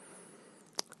Hunt,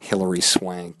 Hilary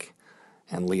Swank,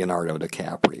 and Leonardo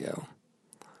DiCaprio.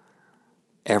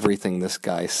 Everything this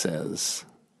guy says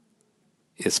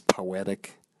is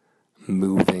poetic,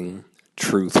 moving,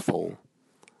 truthful,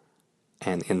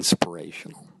 and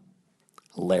inspirational.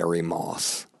 Larry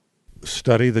Moss.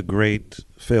 Study the great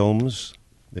films.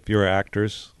 If you're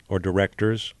actors or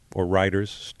directors or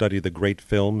writers, study the great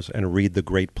films and read the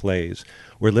great plays.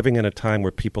 We're living in a time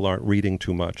where people aren't reading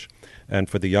too much. And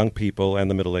for the young people and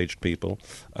the middle-aged people,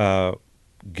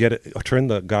 turn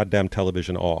the goddamn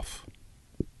television off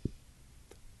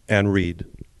and read.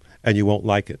 And you won't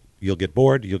like it. You'll get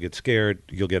bored, you'll get scared,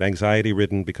 you'll get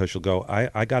anxiety-ridden because you'll go,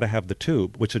 I got to have the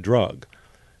tube, which is a drug.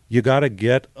 You got to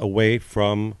get away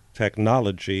from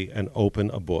technology and open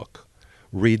a book.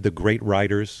 Read the great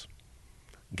writers.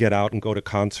 Get out and go to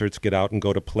concerts, get out and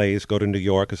go to plays, go to New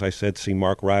York, as I said, see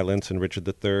Mark Rylance and Richard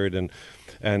III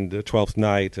and Twelfth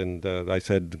Night, and I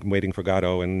said Waiting for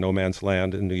Godot and No Man's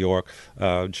Land in New York,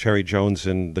 Cherry Jones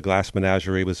in The Glass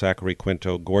Menagerie with Zachary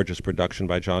Quinto, gorgeous production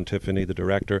by John Tiffany, the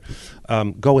director.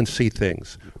 Go and see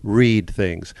things, read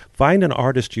things. Find an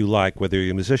artist you like, whether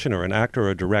you're a musician or an actor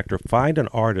or a director, find an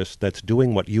artist that's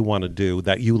doing what you want to do,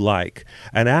 that you like,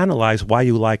 and analyze why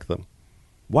you like them.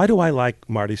 Why do I like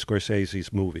Marty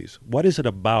Scorsese's movies? What is it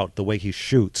about the way he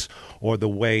shoots, or the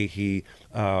way he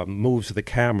moves the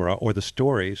camera, or the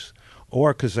stories,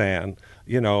 or Kazan,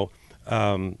 or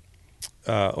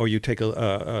you take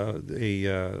a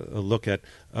look at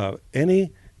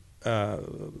any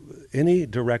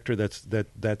director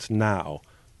that's now,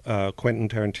 Quentin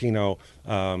Tarantino.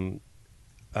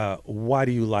 Why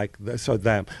do you like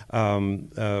them?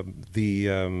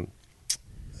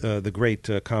 The great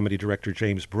comedy director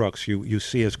James Brooks, you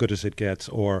see As Good as It Gets,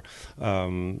 or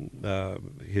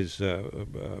his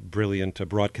brilliant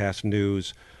broadcast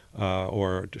news,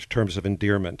 or Terms of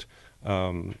Endearment.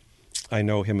 I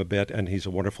know him a bit, and he's a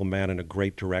wonderful man and a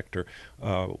great director.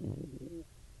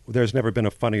 There's never been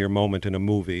a funnier moment in a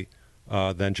movie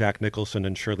than Jack Nicholson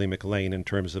and Shirley MacLaine in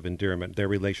Terms of Endearment. Their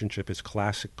relationship is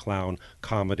classic clown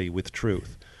comedy with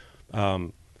truth.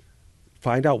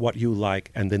 Find out what you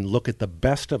like, and then look at the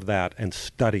best of that and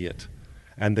study it.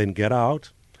 And then get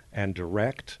out and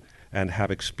direct and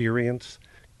have experience.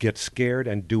 Get scared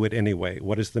and do it anyway.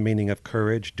 What is the meaning of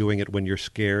courage? Doing it when you're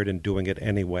scared and doing it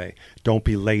anyway. Don't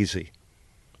be lazy.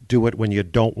 Do it when you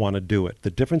don't want to do it.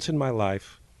 The difference in my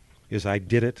life is I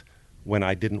did it when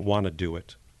I didn't want to do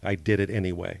it. I did it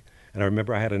anyway. And I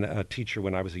remember I had a teacher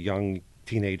when I was a young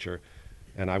teenager,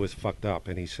 and I was fucked up,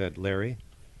 and he said, Larry,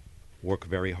 work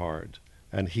very hard.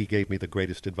 And he gave me the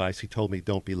greatest advice. He told me,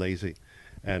 don't be lazy.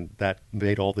 And that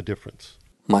made all the difference.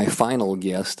 My final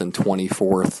guest and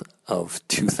 24th of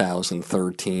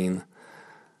 2013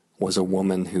 was a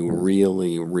woman who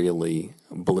really, really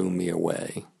blew me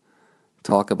away.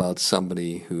 Talk about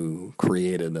somebody who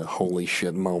created a holy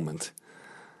shit moment.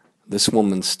 This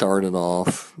woman started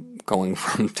off going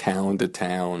from town to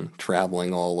town,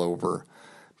 traveling all over,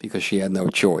 because she had no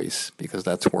choice, because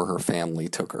that's where her family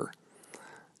took her.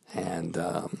 And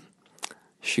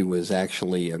she was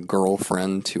actually a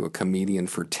girlfriend to a comedian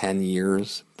for 10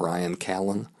 years, Brian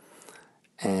Callen,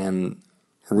 and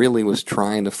really was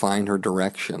trying to find her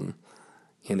direction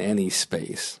in any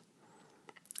space.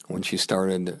 When she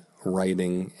started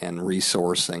writing and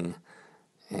resourcing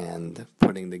and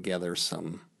putting together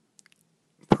some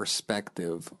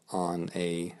perspective on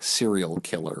a serial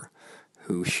killer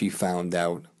who she found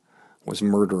out was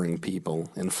murdering people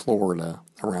in Florida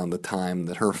around the time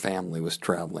that her family was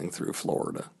traveling through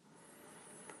Florida.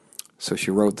 So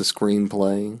she wrote the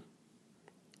screenplay,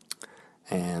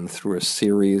 and through a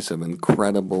series of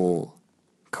incredible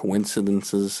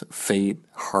coincidences, fate,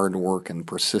 hard work, and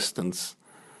persistence,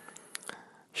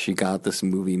 she got this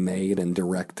movie made and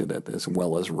directed it as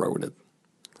well as wrote it.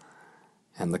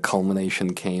 And the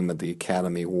culmination came at the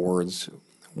Academy Awards,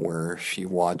 where she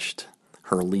watched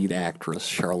her lead actress,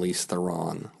 Charlize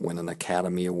Theron, win an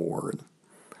Academy Award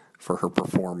for her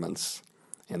performance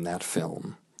in that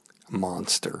film,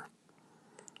 Monster.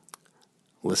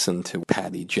 Listen to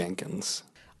Patty Jenkins.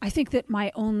 I think that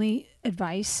my only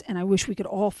advice, and I wish we could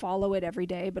all follow it every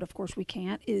day, but of course we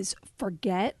can't, is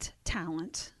forget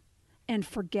talent and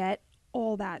forget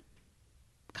all that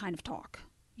kind of talk.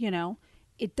 You know,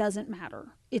 it doesn't matter.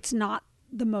 It's not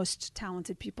the most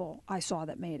talented people I saw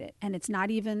that made it, and it's not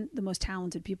even the most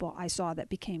talented people I saw that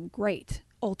became great,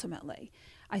 ultimately.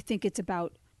 I think it's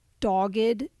about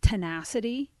dogged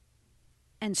tenacity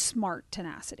and smart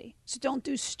tenacity. So don't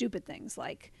do stupid things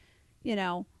like, you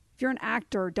know, if you're an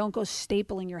actor, don't go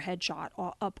stapling your headshot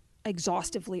up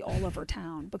exhaustively all over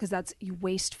town, because that's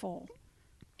wasteful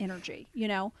energy. You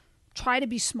know, try to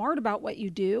be smart about what you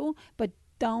do, but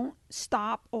don't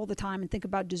stop all the time and think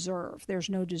about deserve. There's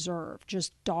no deserve.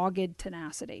 Just dogged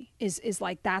tenacity is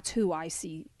like, that's who I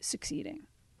see succeeding.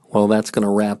 Well, that's going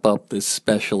to wrap up this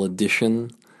special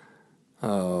edition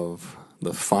of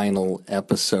the final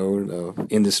episode of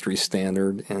Industry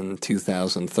Standard in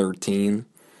 2013.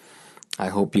 I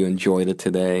hope you enjoyed it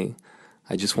today.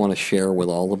 I just want to share with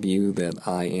all of you that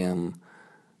I am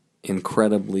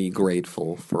incredibly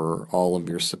grateful for all of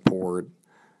your support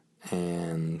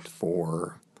and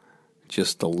for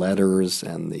just the letters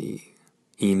and the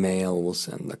emails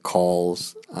and the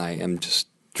calls. I am just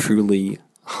truly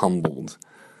humbled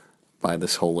by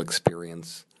this whole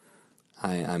experience.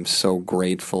 I'm so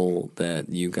grateful that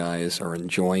you guys are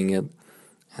enjoying it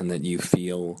and that you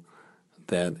feel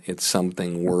that it's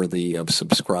something worthy of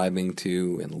subscribing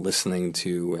to and listening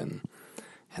to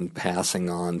and passing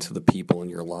on to the people in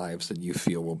your lives that you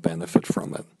feel will benefit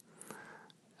from it.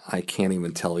 I can't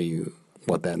even tell you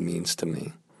what that means to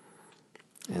me.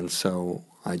 And so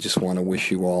I just want to wish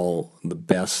you all the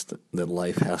best that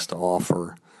life has to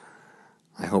offer.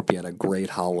 I hope you had a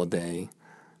great holiday,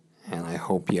 and I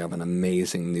hope you have an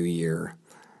amazing new year.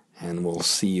 And we'll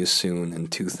see you soon in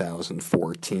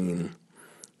 2014.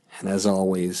 And as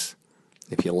always,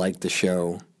 if you like the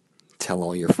show, tell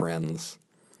all your friends.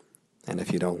 And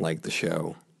if you don't like the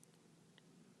show,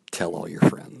 tell all your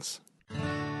friends.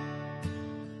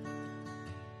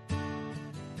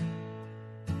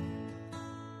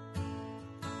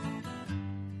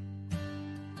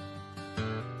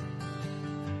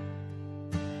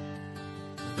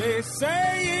 They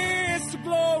say it's the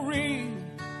glory,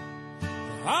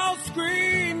 I'll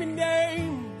scream your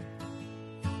name,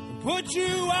 put you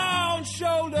on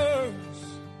shoulders,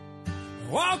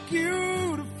 walk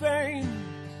you to fame.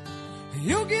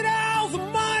 You get all the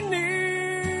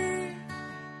money,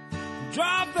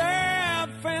 drive that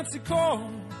fancy car,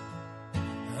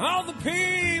 all the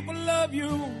people love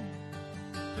you,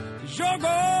 'cause you're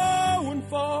going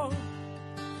far.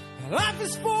 Life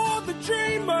is for the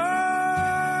dreamers,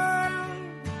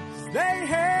 they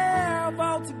have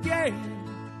all to gain.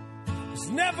 It's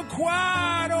never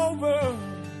quite over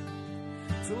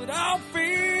till it all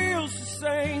feels the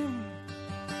same.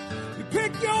 You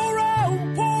pick your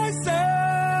own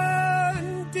poison,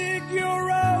 dig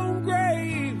your own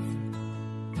grave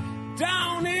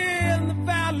down in the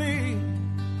valley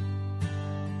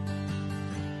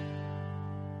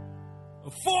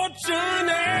of fortune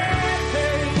and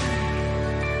pain.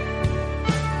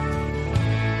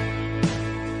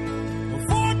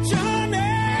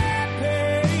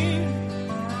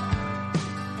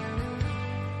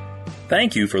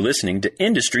 Thank you for listening to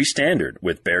Industry Standard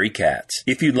with Barry Katz.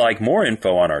 If you'd like more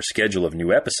info on our schedule of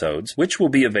new episodes, which will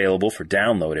be available for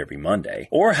download every Monday,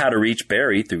 or how to reach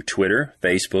Barry through Twitter,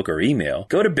 Facebook, or email,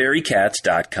 go to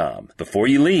barrykatz.com. Before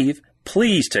you leave,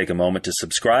 please take a moment to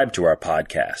subscribe to our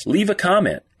podcast, leave a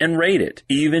comment, and rate it,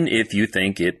 even if you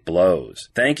think it blows.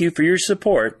 Thank you for your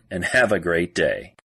support, and have a great day.